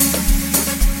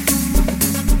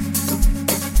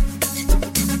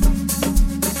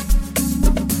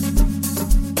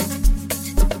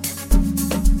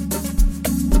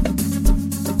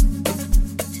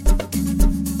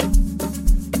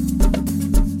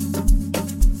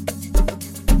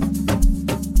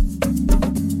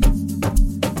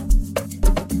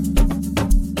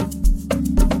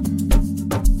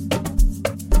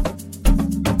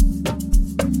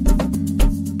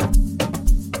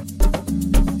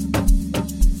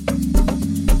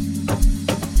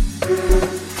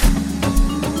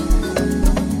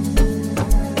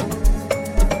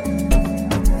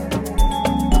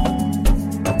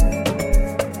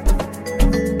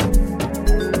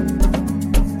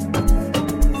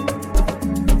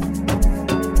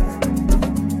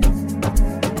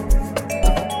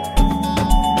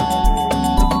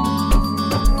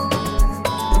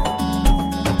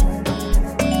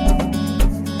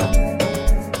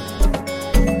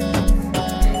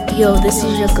 Yo, this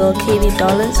is your girl Katie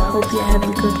Dollars. Hope you're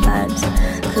having good vibes,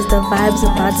 cause the vibes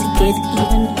about to get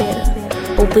even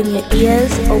better. Open your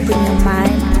ears, open your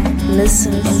mind,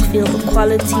 listen and feel the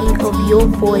quality of your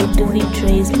boy Dewey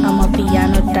Dre's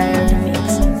Amapiano Diary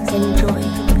Mix. Enjoy.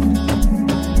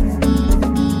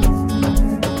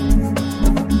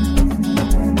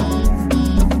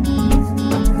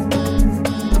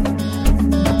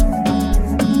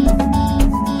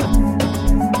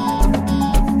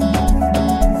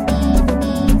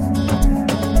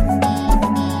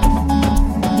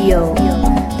 Yo,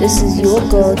 this is your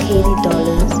girl Katie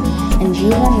Dollars, and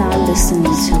you are now listening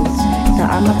to the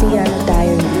Amapiano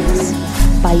Diary Mix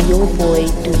by your boy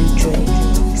Dewey Dre.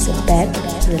 Sit back,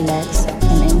 relax,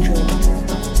 and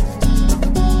enjoy.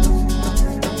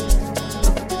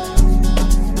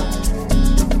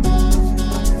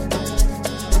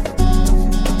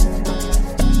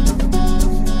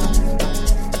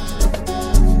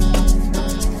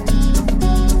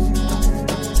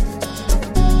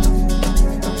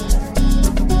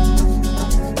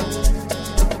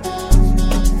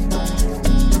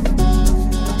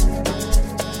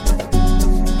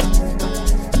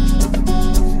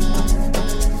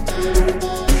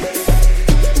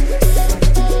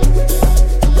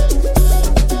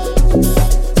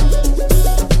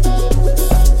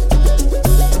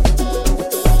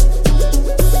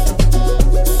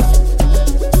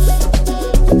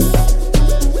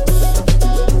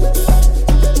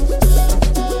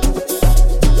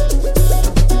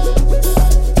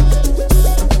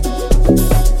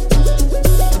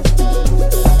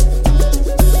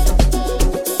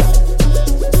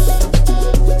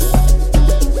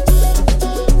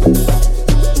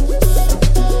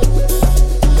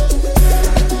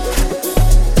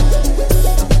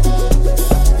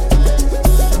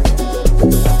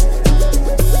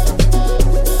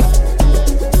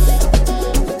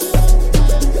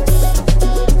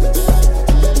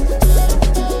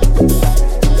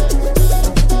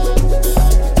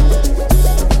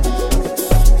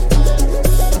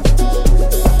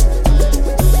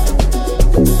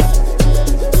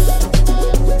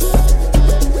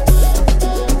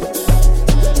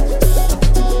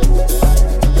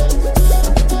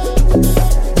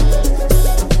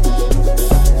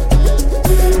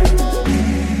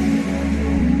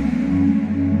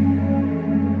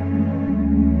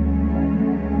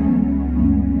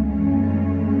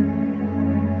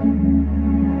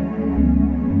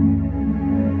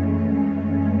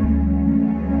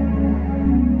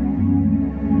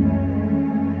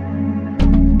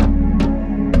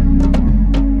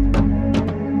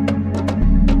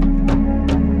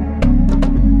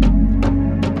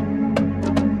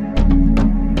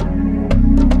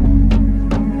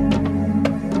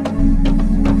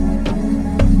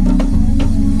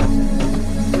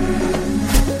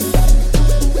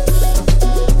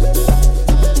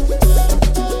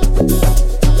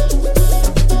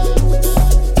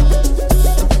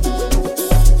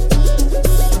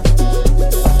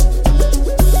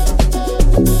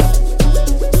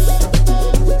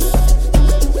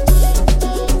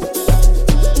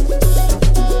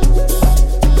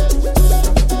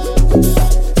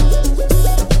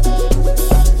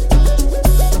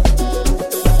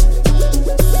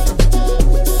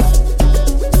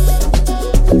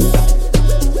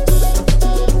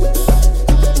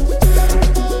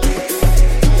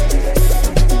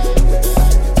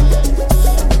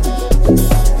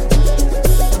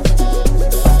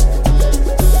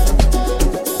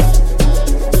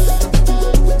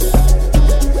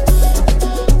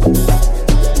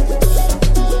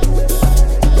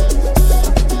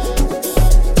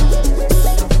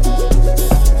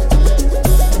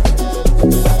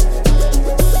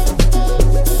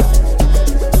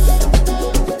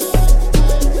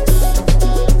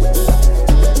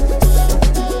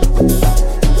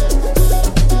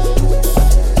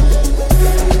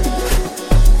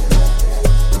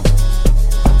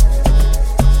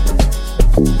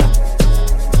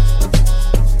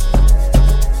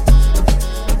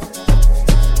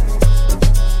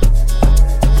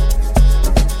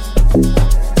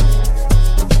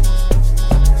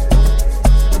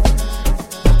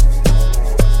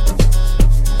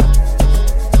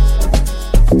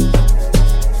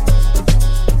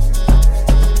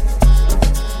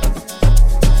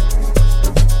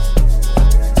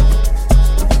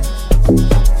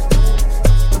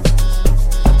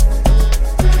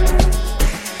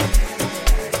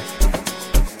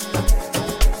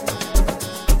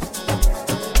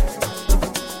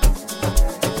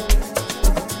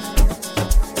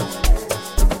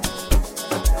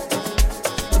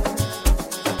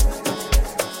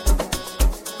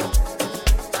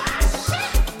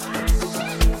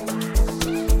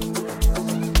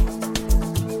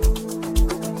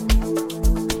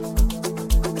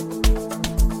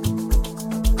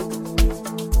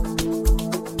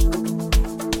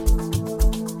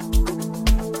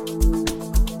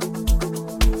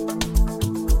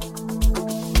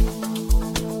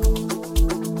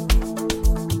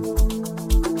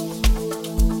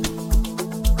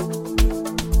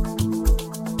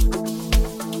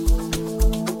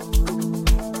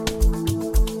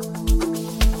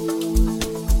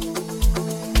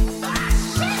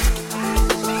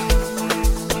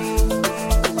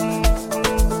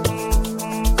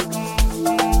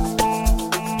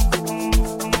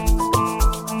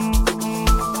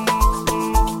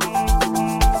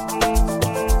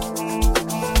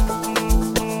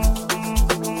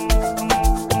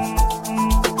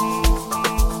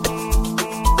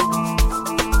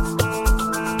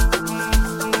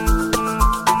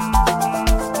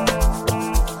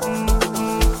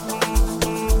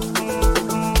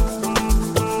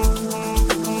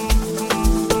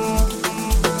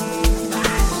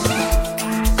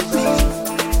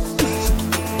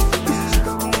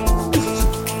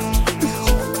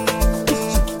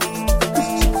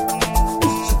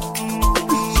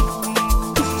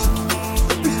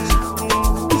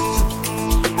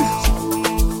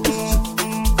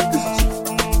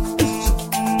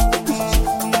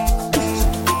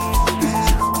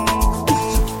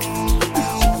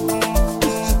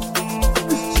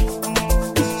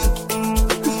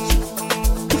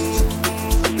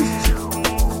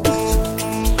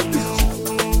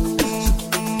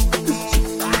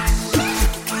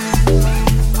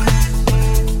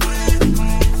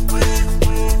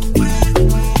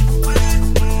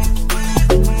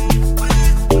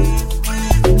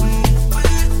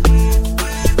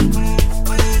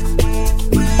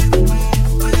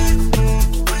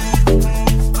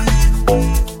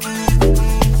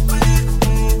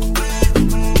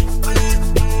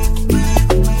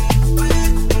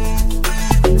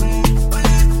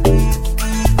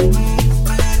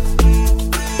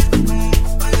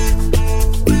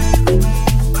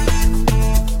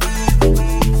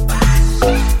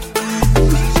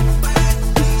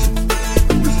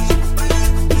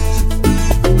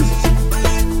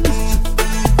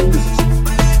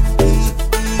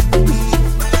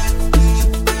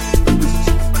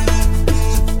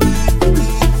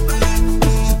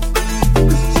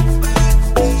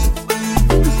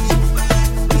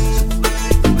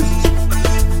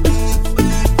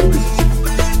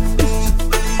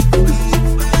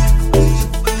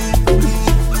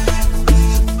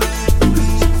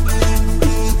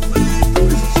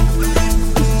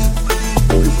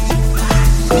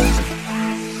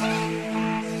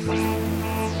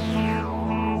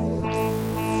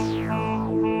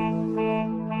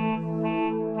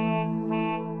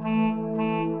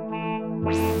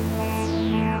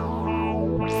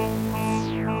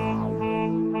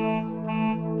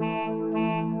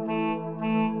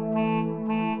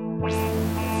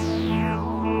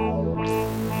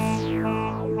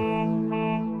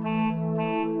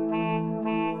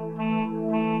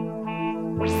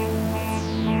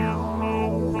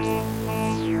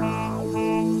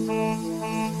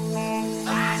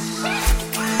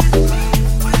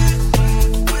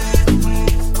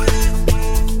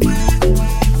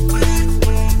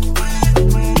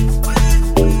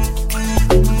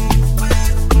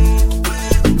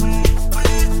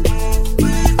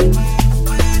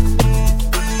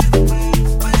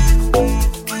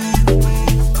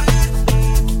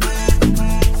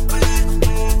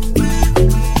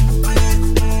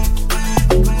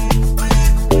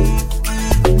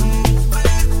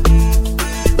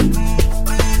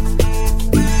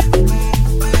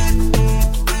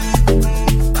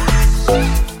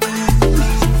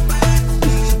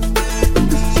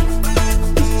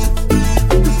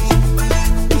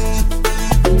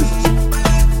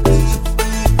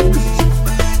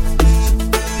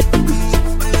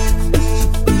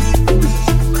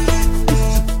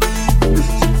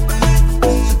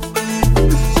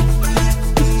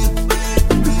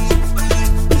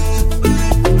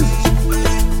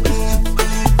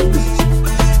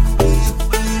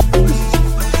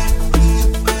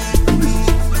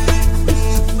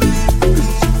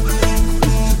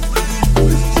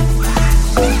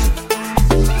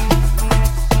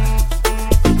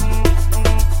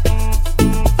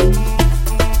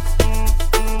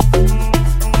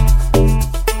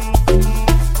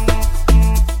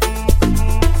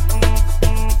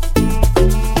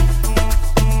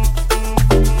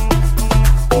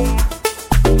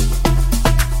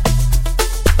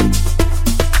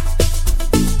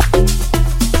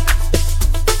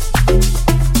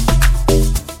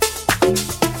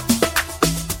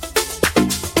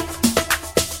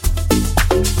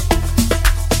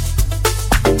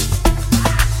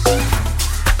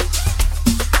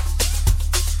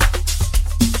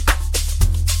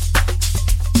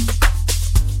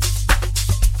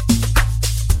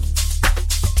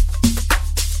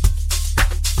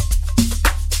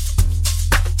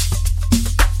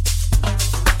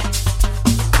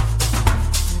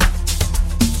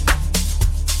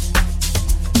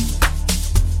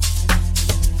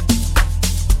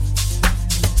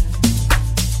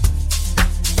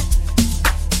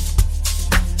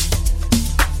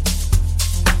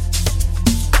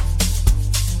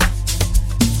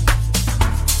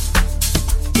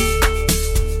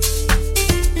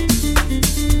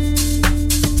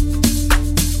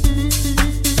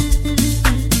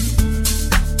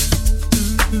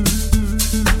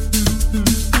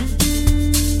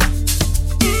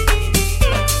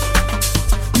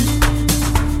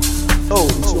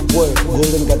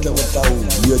 Golden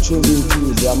Katlakotau. You're tuned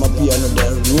into the Amapiano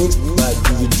Remix by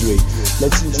Duvie Dre.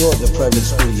 Let's enjoy the private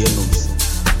school yellows.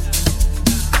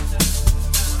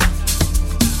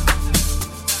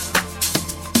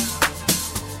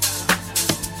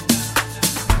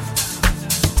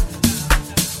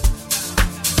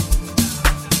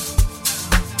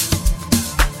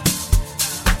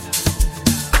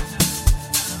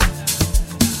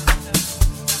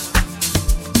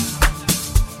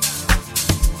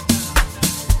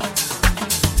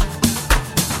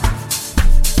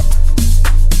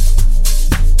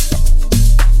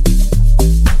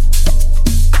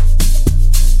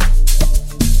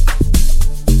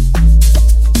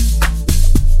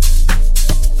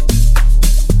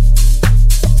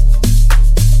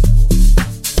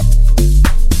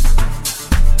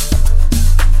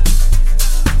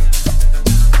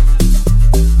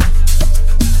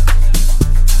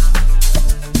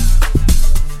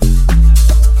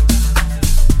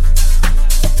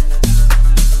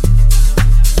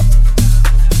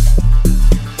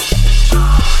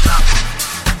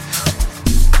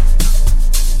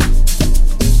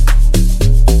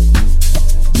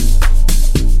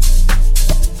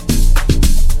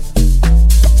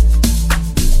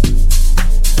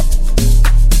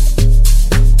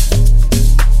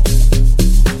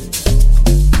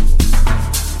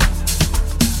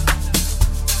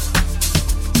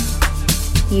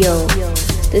 Yo,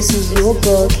 this is your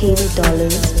girl Katie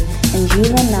Dollars, and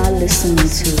you are now listening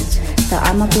to the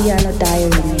Amapiano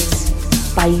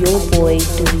Remix by your boy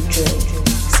Duvie Dre.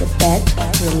 Sit back,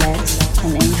 relax,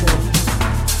 and enjoy.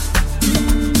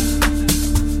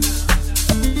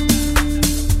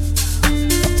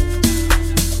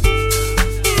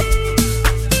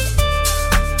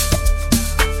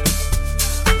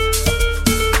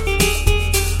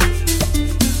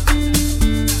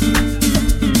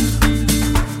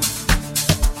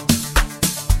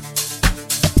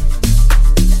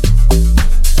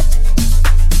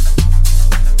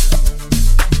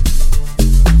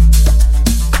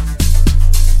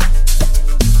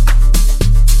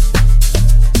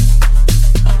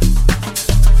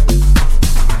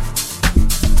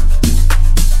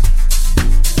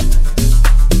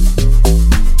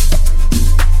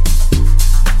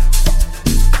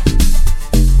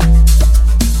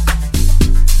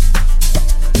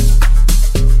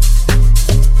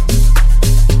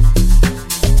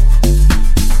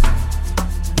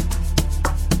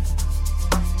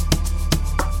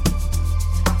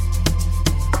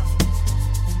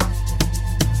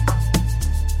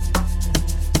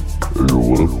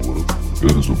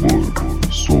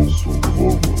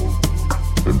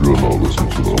 are now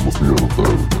listening to the Amapiano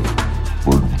Diary,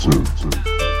 Volume 10,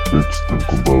 mixed and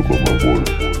compiled by my boy,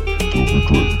 Toby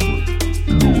Dre.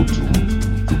 You know what to do,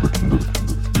 keep it lit,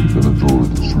 and enjoy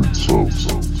the sweet sounds.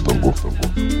 Tango.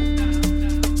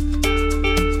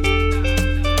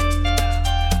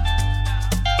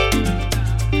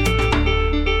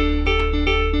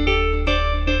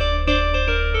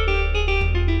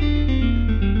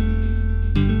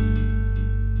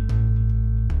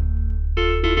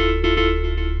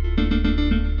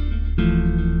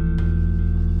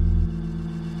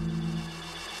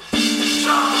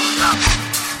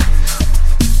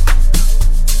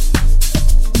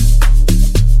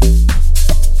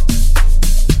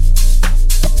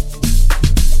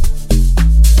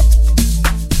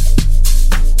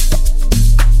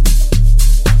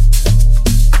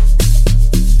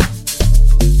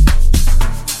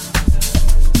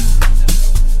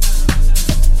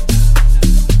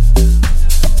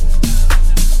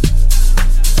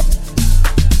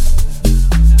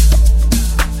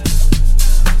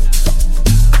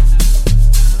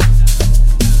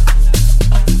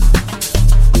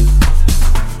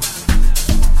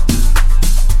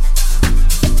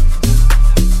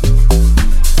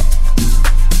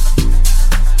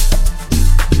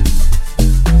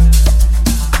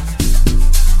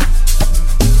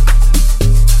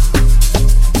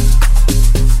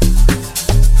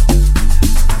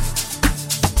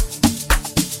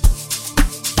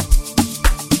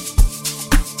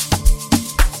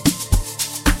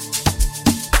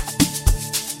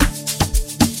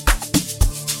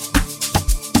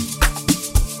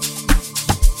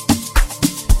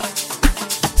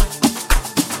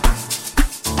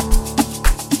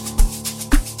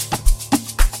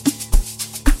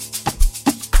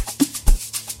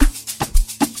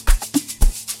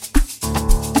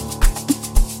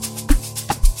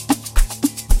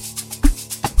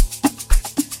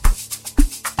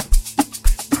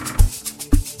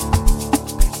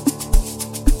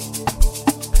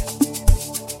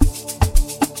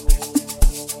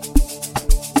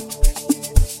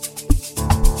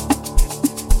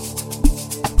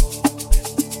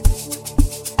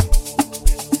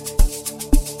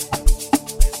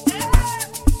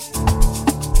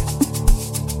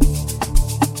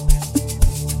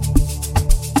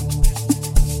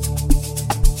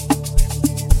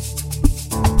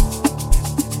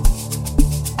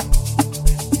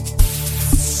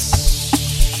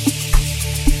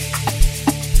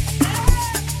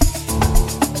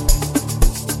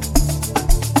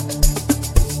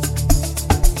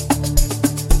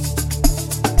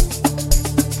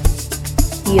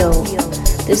 Yo,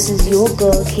 this is your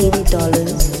girl Katie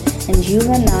Dollars, and you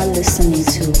are now listening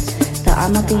to the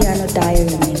Amapiano Diary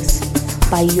Mix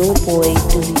by your boy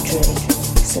Dewey Dre.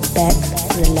 Sit back,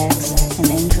 relax, and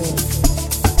enjoy.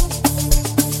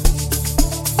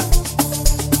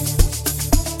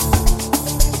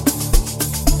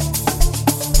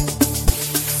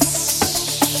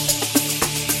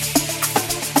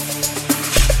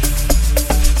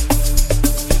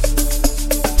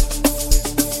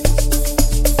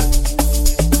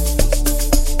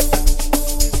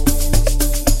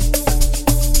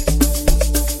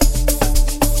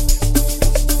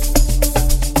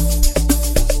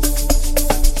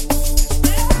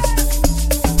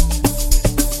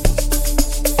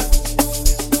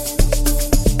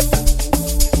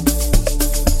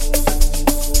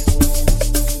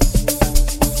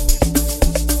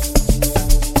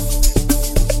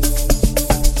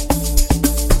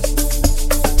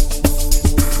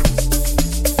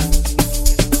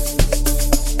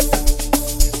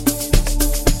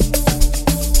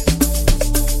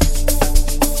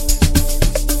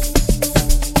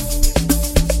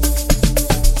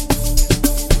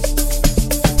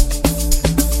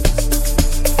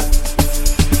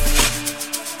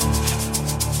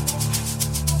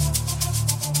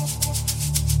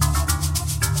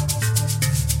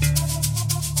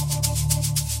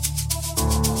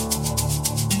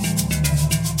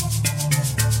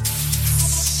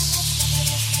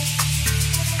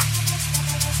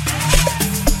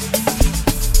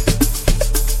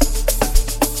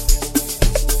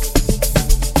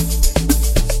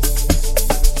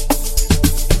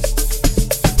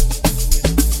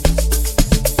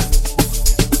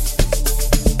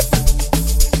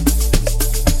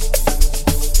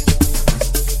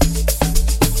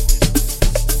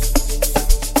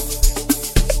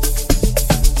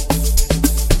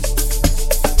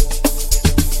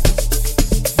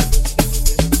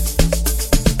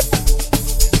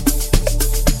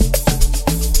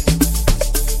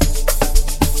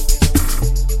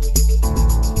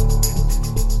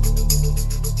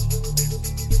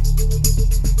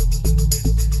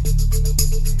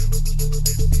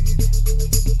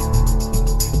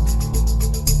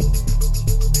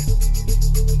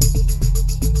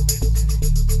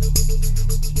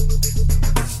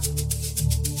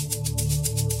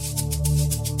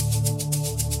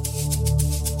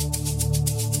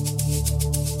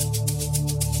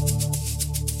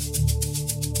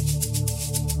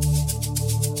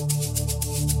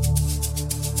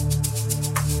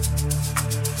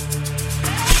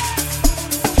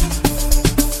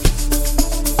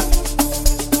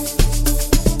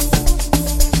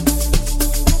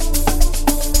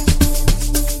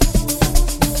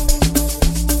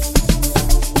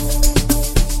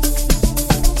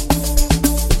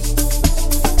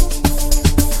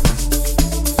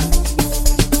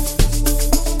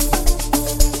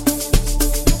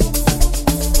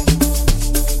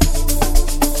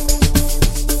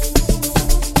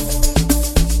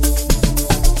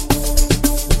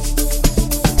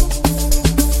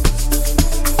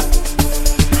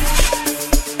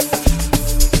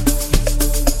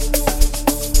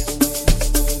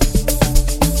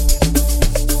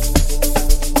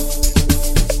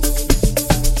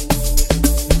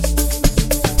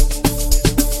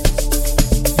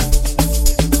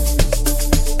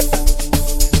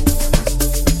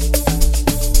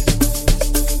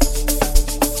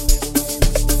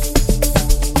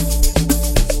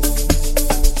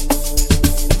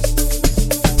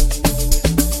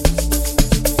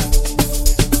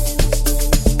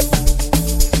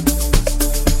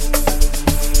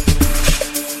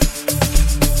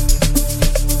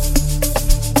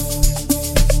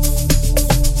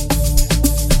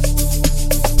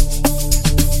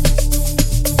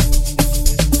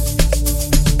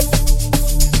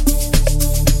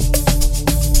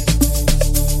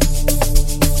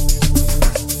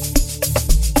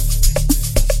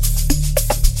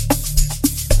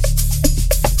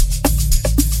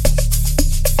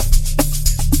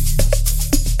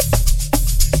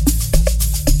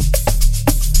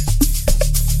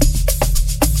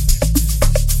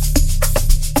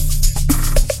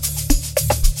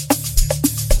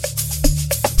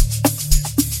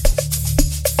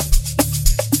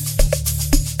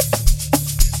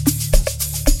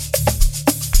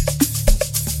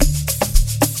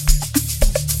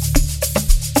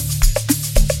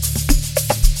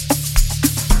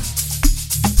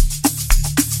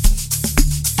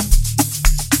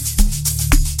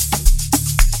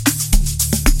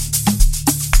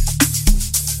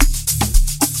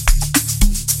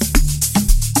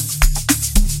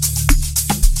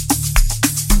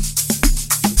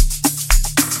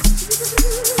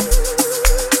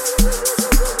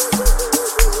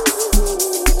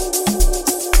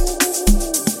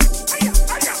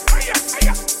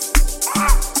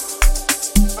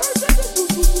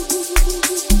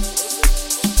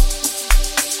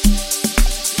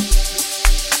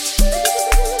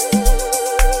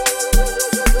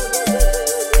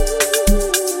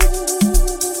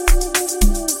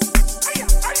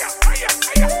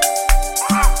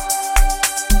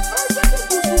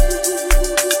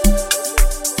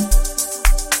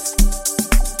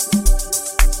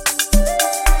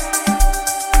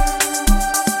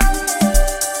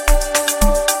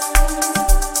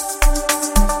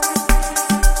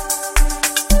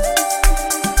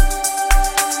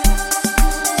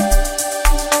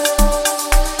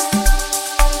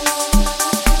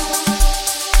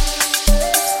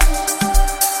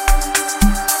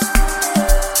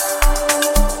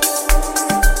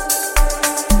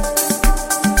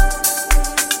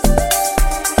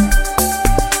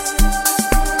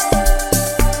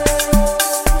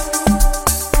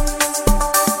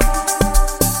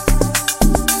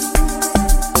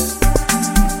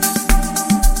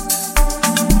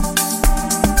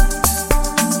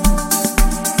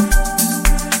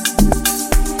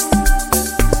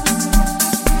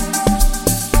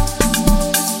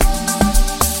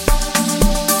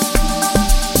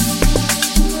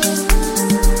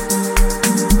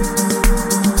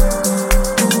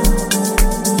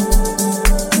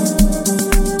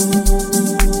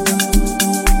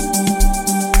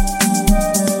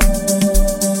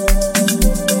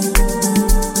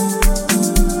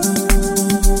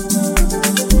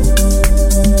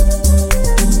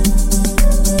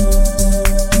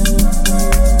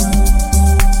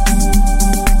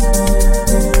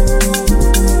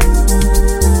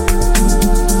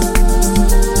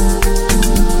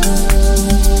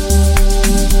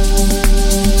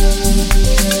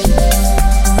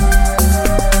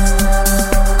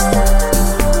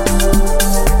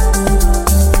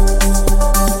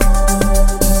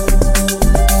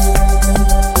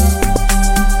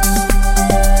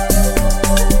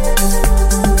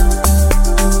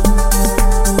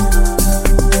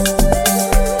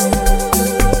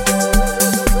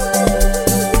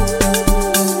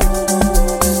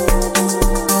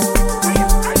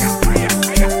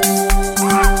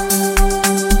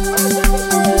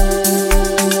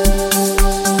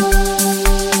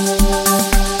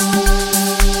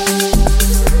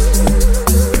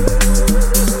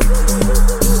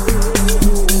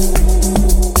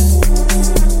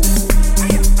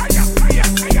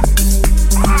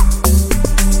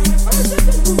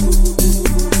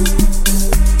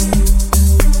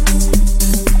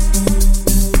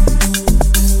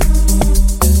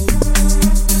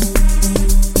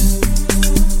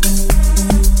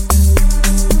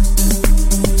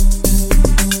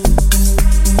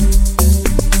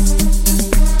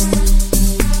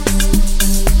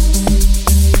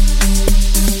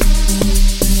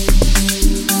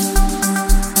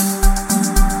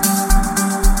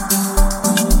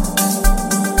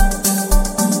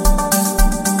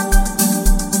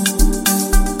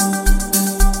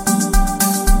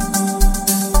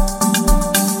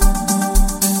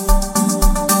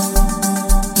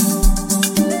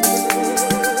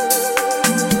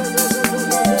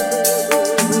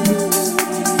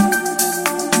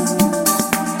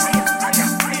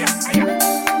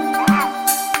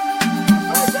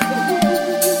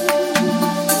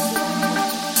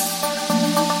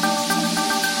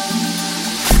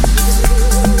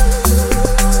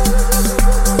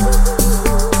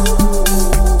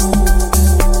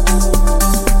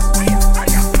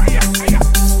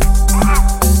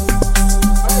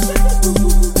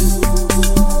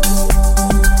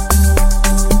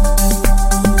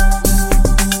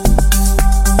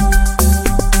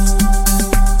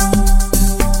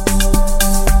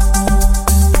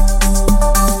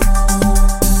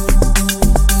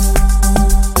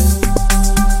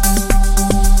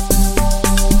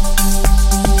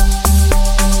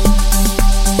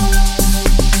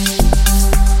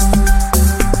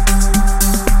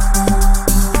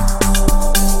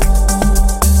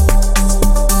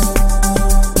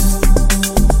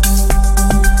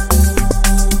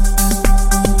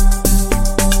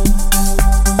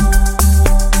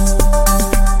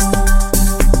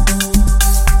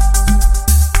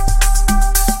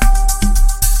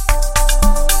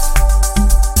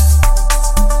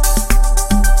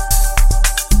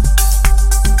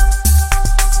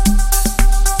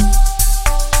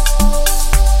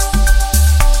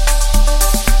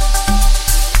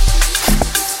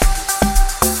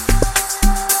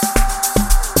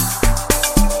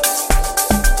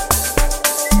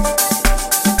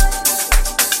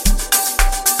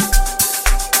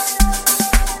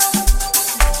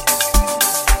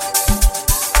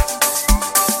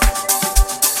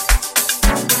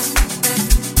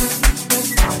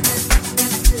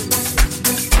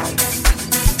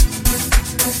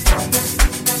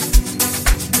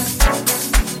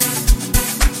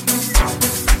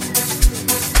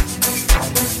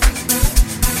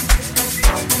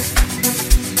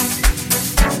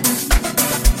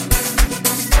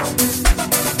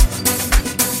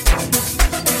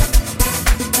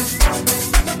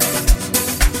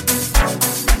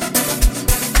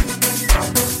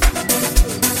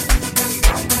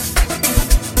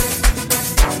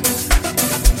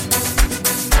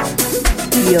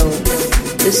 Yo,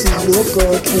 this is your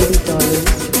girl Katie Dollars,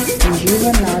 and you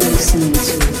are now listening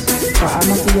to the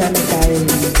Amapiano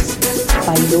Diaries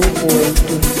by your boy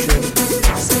Dr. Dre.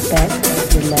 Sit back,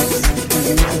 relax, and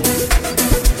enjoy.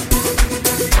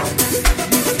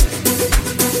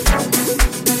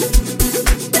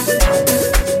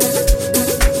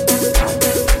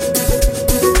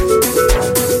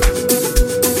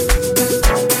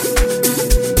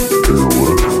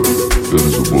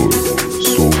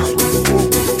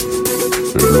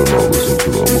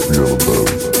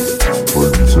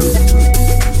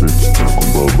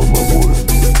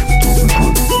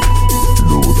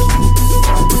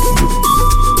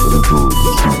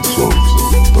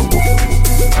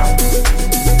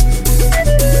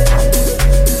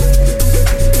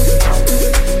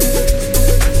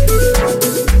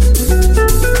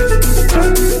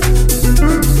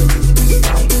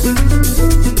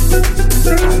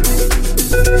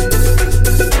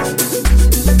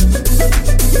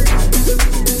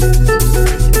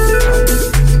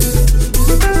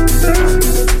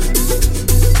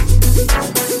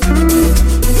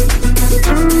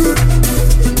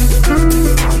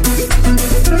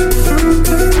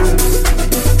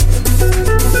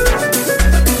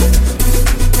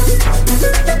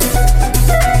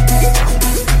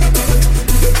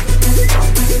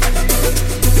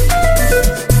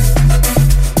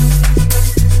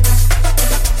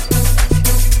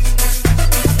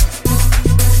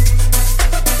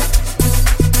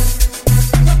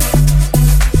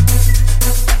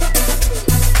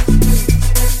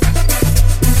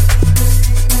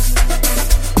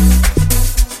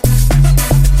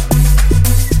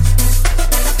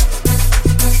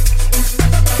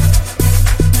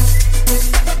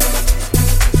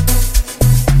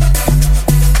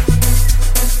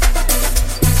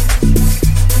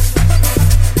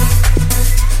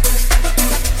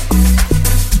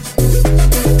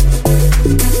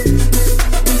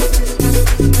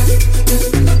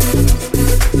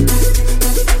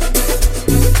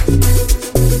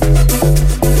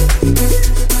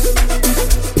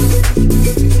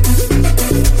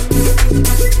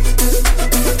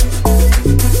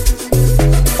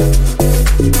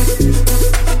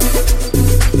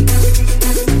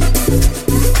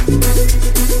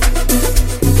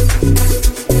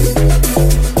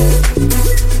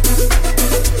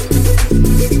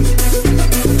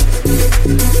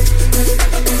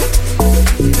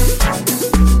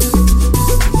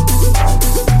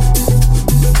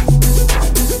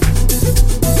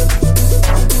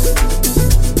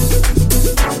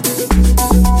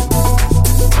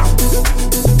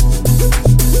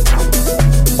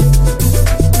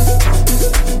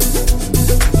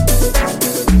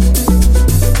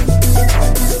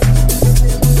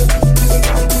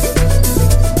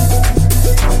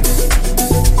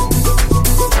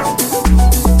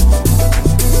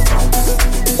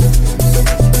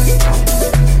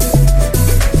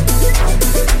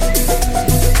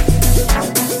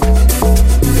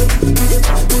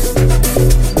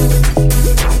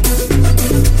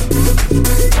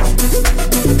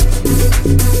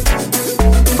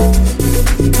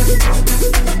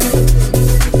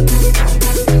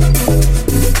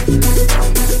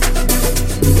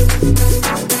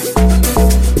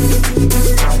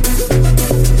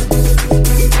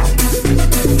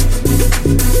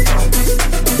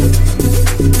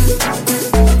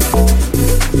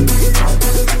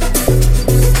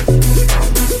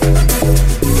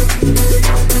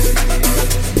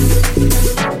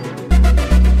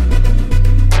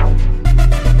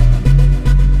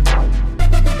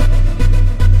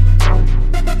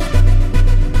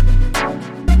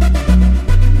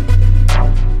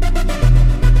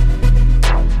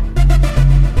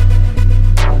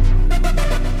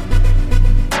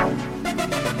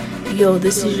 Yo,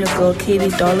 this is your girl Katie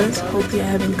Dollars. Hope you're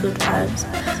having good vibes,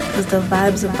 cause the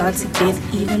vibes about to get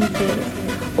even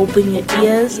better. Open your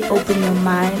ears, open your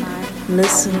mind,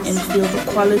 listen and feel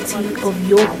the quality of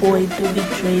your boy Dr.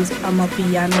 Dre's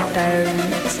Amapiano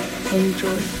Diaries.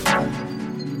 Enjoy.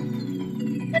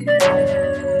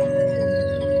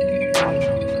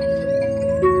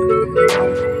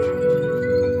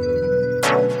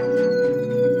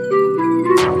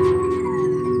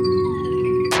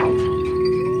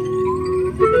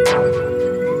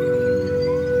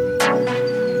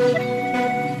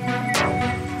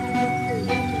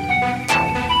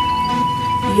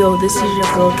 Yo, this is your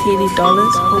girl Katie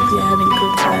Dollars. Hope you're having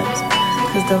good vibes,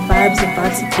 cause the vibes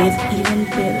about to get even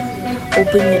better.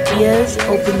 Open your ears,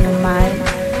 open your mind,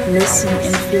 listen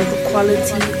and feel the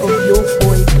quality of your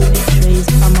boy Dr. Dre's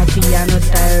Amapiano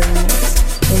Diaries.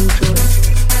 Enjoy.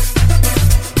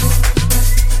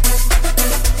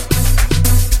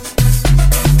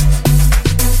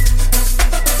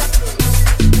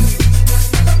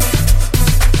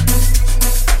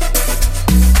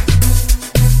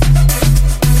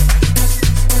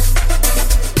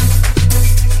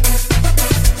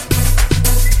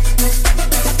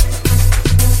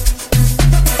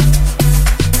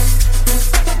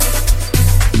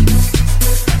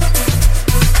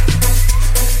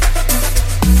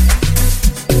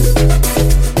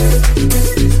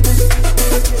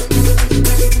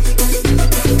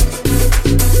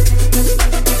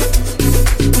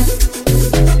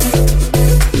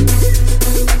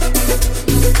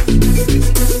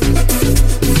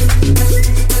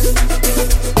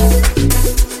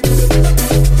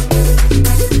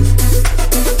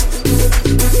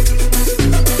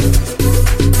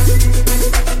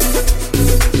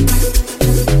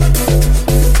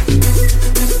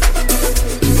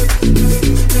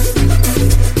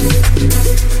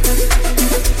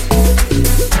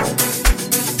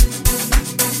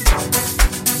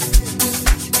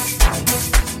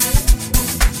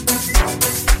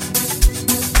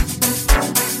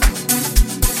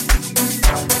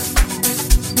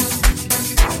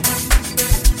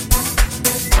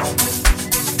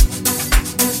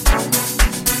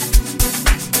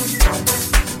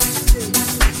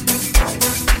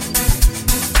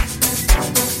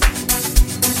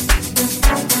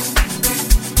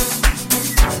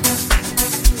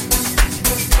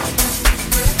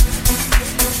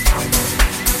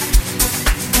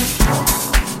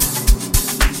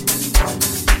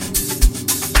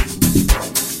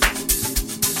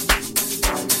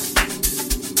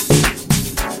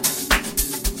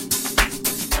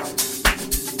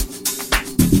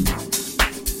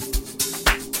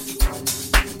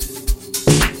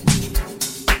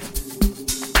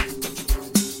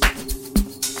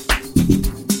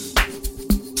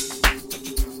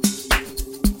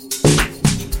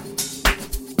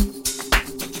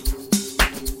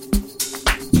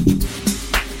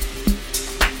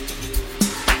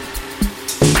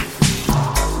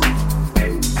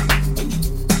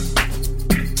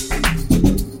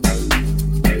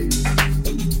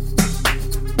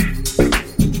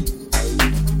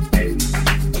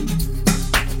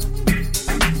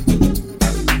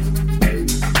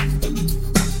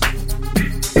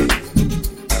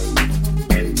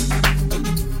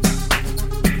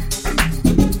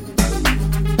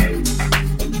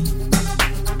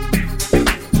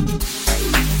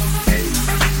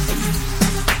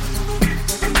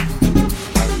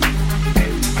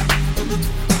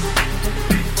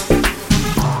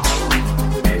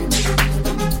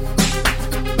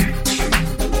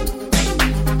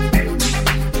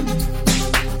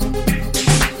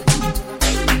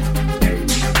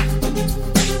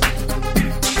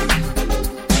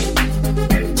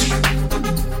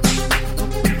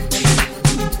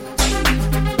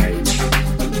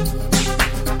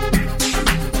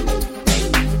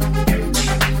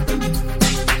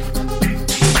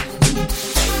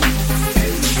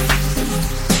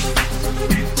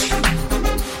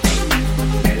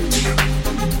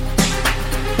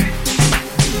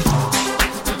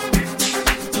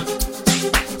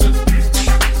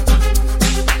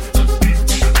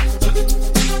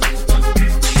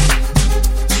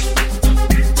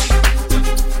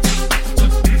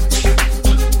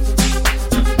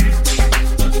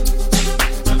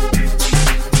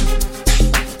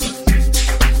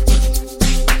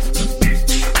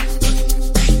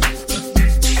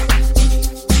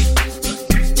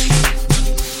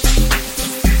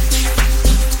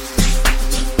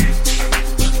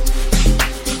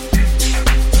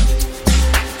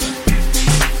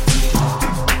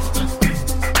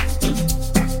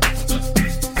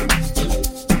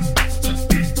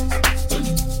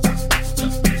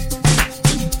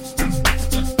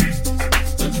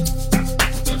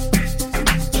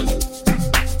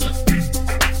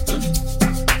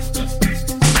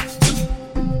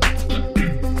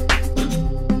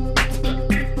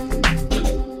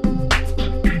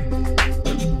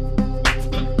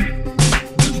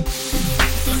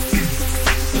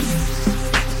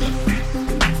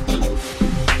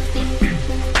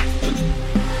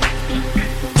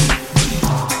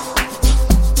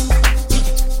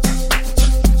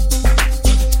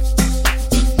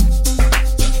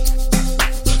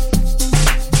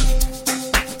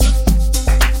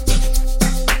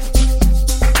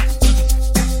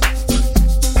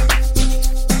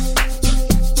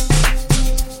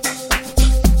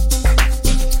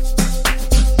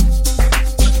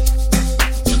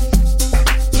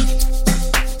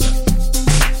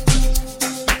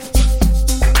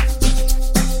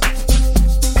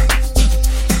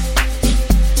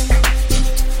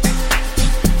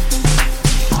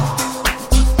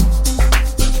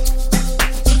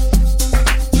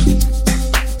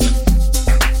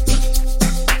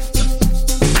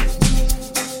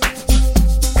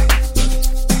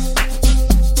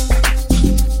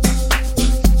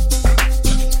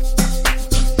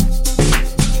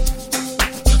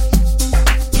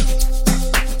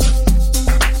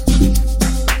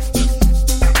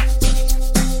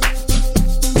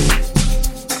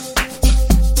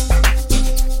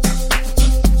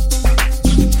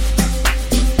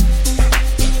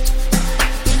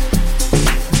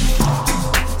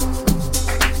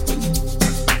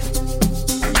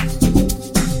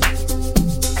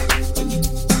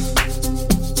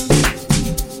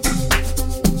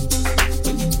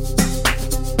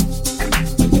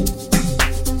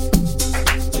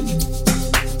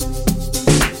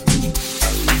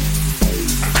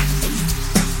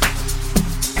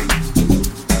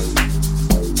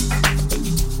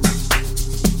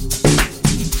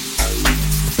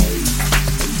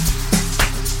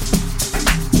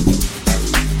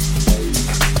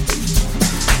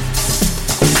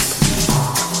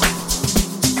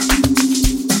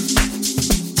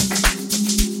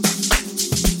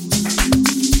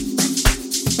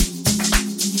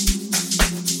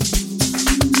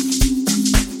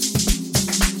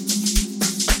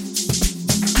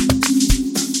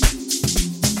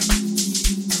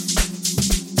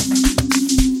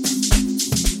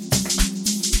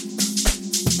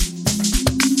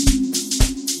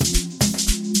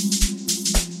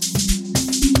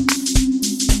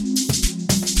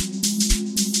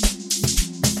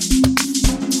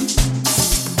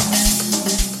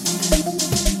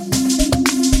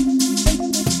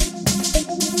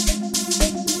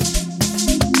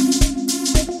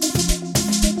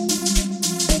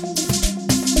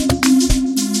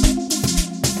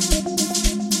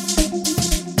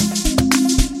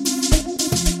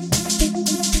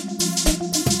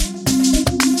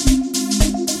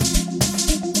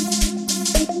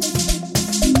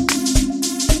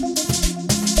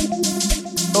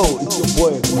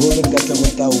 boy, Golden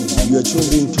Katlagotau. You are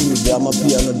tuned into the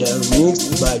Amapiano Diary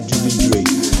mixed by Judy Dre.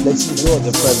 Let's enjoy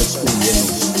the private school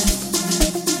yellows.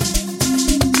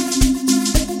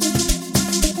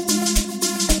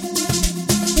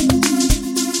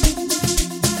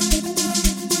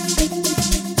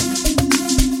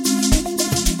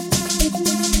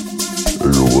 Hey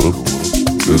yo, what up?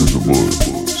 That is your boy,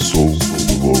 Soul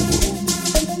the Volvo.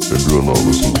 And you are now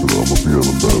listening to the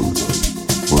Amapiano Diary.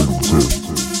 Volume 10.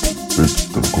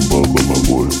 Bitch, then combined by my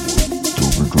boy,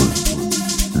 Toby Dre.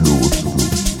 You know what to do.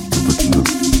 Give it a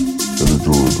lift. And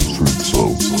enjoy the street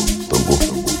sounds.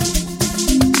 Tango.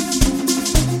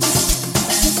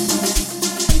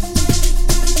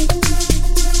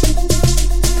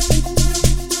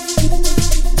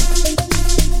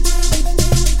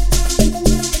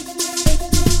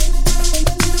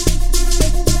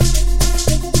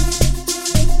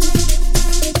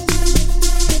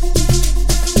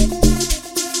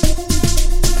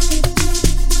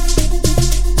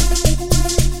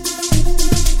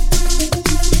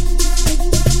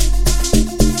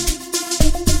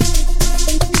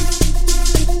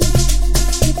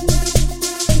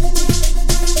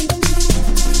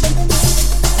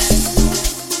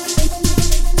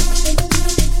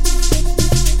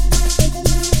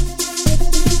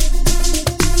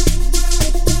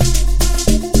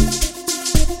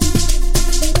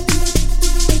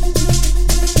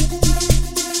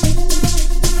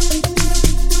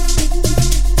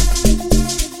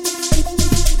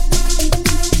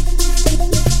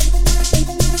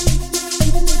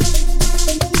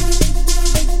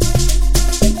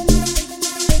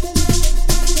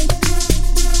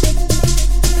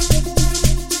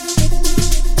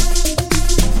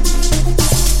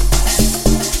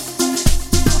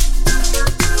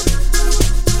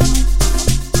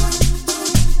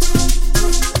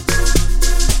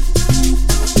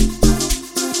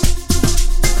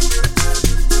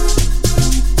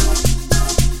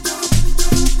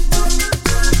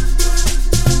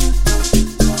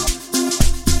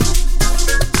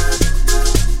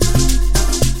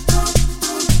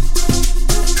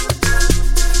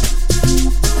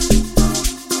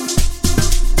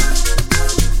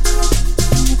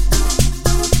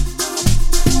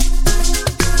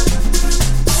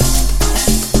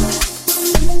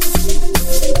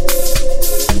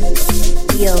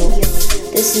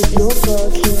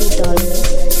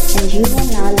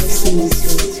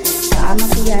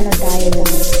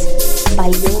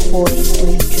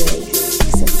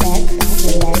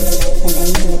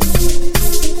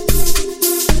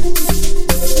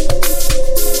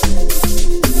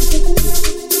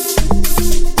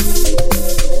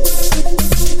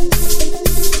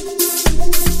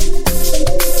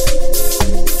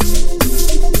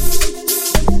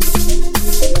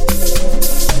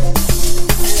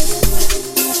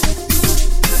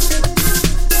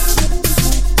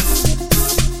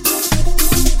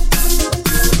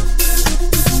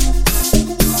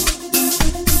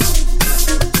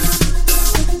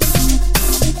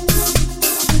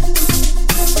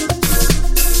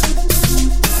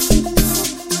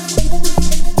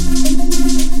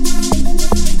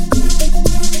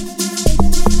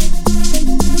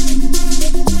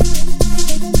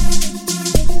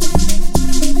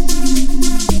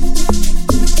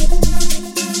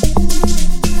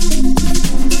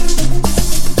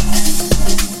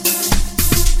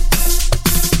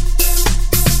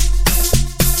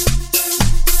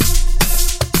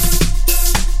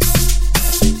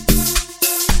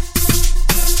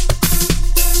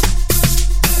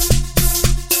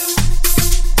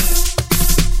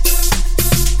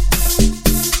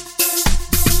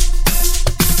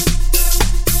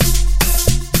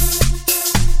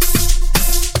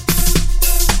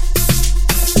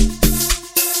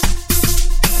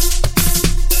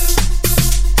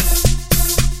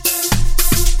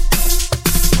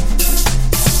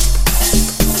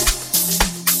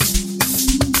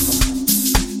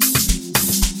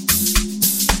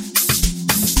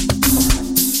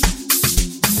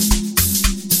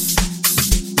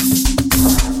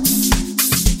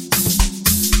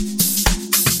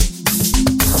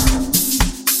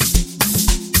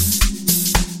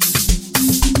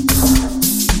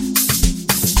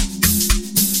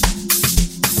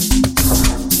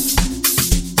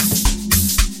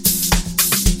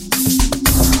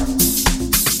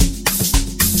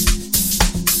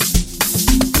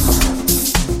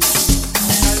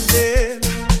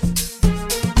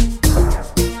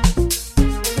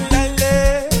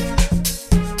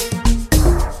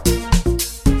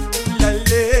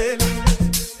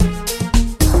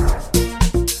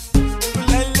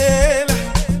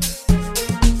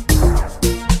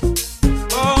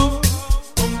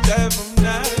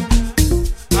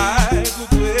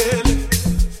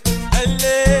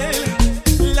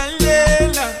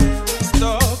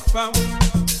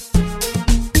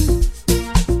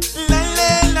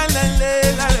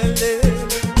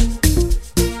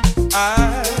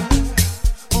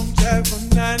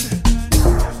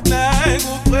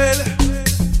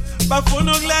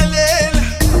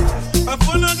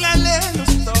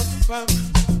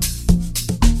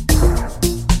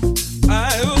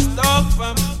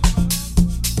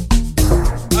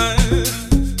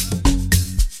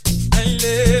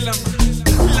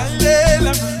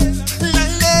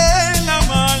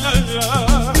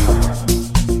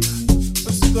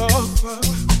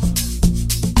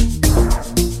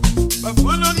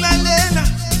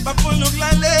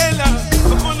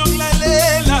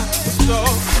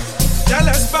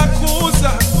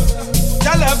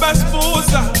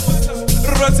 Esposa,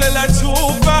 Rotella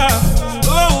Chupa,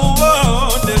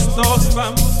 oh, the stocks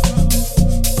fam.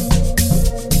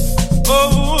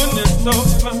 Oh, the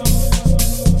stocks fam.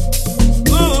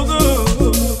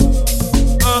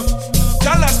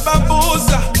 Dallas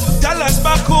Babosa, Dallas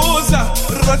Bacosa,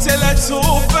 Rotella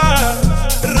Chupa,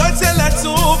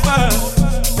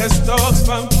 the stocks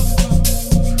fam.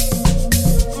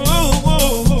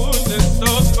 Oh, the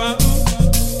stocks fam.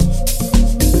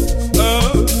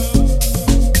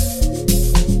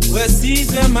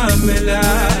 Wesize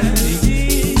mameladi,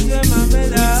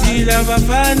 Itila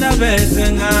bafana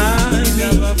bezengani,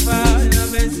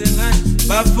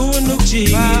 bafuna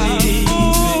ukujikilile,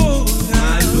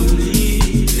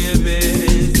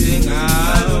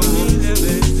 ngalungile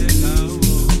bezengawo,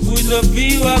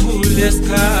 kuzofiwa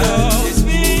kulesikhathi,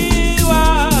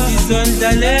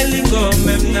 sizondlalela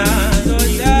ingoma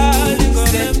emnandi,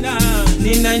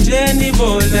 nina nje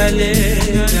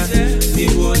nibolalela,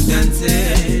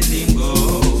 nibodansela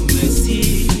ingoma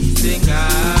esize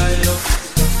ngayo,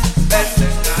 bese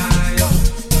ngayo,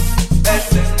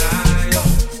 bese ngayo,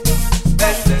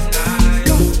 bese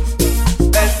ngayo,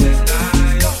 bese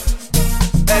ngayo,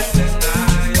 bese ngayo, bese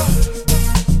ngayo,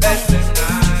 bese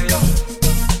ngayo,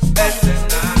 bese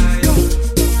ngayo,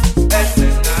 bese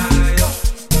ngayo,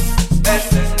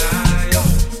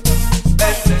 bese ngayo,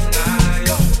 bese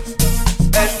ngayo,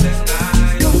 bese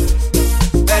ngayo,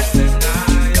 bese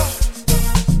ngayo,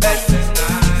 bese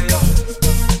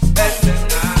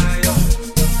ngayo,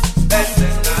 bese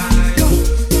ngayo,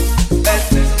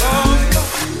 bese ngayo.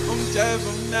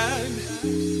 Umjava mnandi,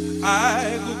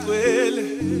 ay kugcwele,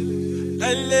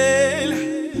 lalela,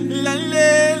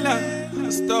 lalela,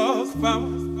 stock fam.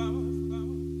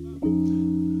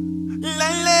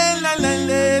 Lalela,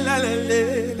 lalela,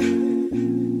 lalela,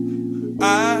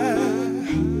 ay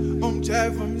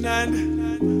umjava mnandi,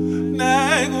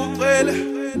 nay kugcwele,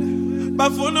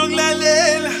 bafuna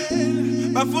ukulalela,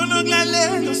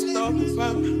 stock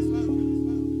fam.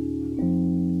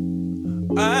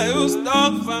 Ay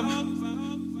stock fam.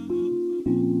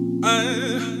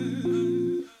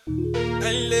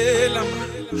 Lalela,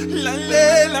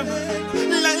 lalela,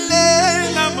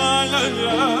 lalela,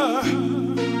 lalela,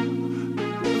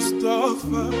 stock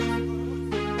fam.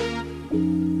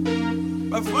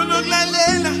 Bafuna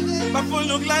ukulalela,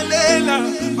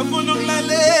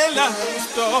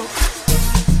 stop.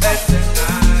 Bese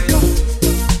ngayo,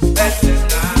 bese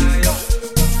ngayo,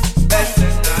 bese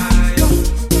ngayo,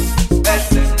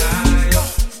 bese ngayo,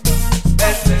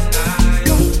 bese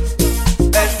ngayo,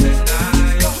 bese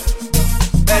ngayo,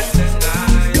 bese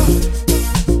ngayo, bese ngayo,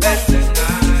 bese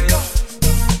ngayo,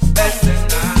 bese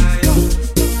ngayo,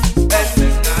 bese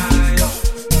ngayo,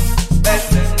 bese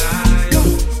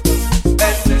ngayo,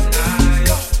 bese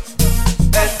ngayo,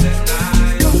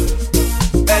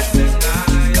 bese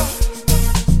ngayo,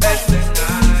 bese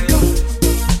ngayo,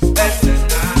 bese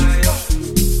ngayo.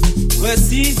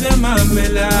 Wesize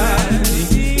mameladi,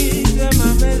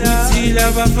 Itila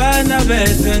bafana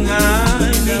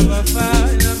bezengani,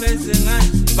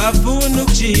 bafuna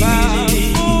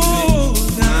ukujikilile,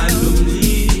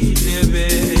 ngalungile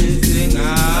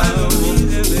bezengawo,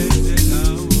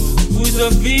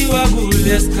 kuzofiwa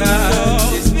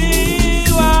kulesikhathi,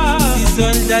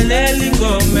 sizondlalela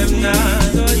ingoma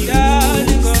emnandi,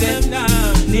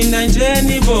 nina nje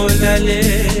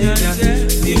nibolalela,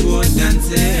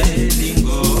 nibodansela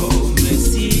ingoma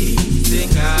esize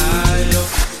ngayo,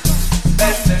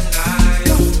 bese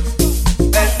ngayo,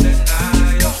 bese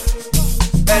ngayo,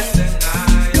 bese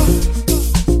ngayo,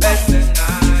 bese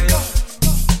ngayo,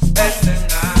 bese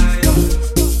ngayo,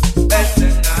 bese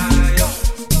ngayo,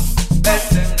 bese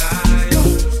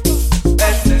ngayo,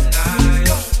 bese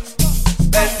ngayo,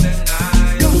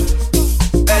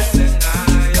 bese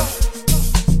ngayo,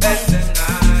 bese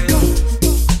ngayo,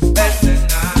 bese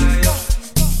ngayo,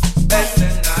 bese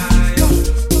ngayo,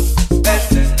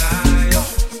 bese ngayo, bese ngayo,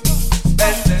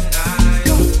 bese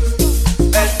ngayo,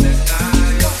 bese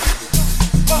ngayo.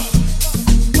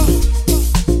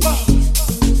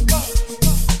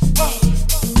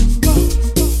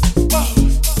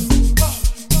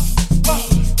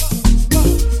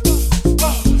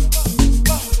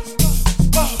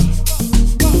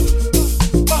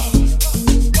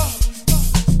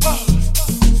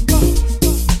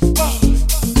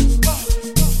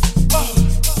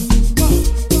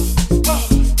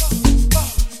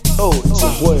 Oh, it's your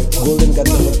boy, Golden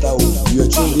Katamatau. You are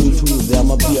tuned into the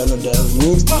Amapiano Diary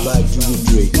mixed by Judy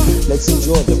Dre. Let's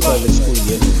enjoy the private school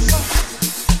yellows.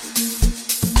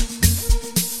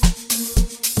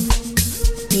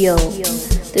 Yo,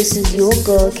 this is your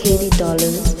girl Katie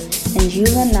Dollars, and you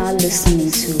are now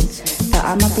listening to the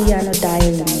Amapiano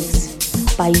Diary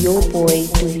Mix by your boy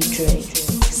Duvy Dre.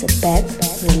 Sit back,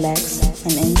 relax,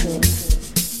 and enjoy.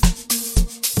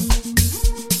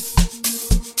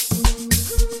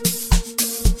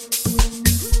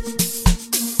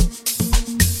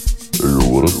 Hey yo,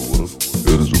 what up?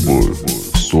 It is your boy,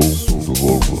 Soul the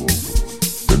Volvo,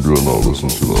 and you are now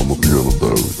listening to the Amapiano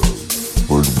Diary.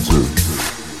 Volume 10.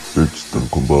 Bitch, then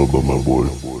compiled by my boy,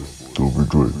 Duvy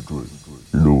Dre.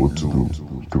 You know what to do.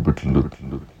 Keep it lit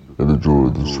and enjoy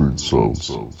the sweet sounds.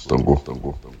 Tango.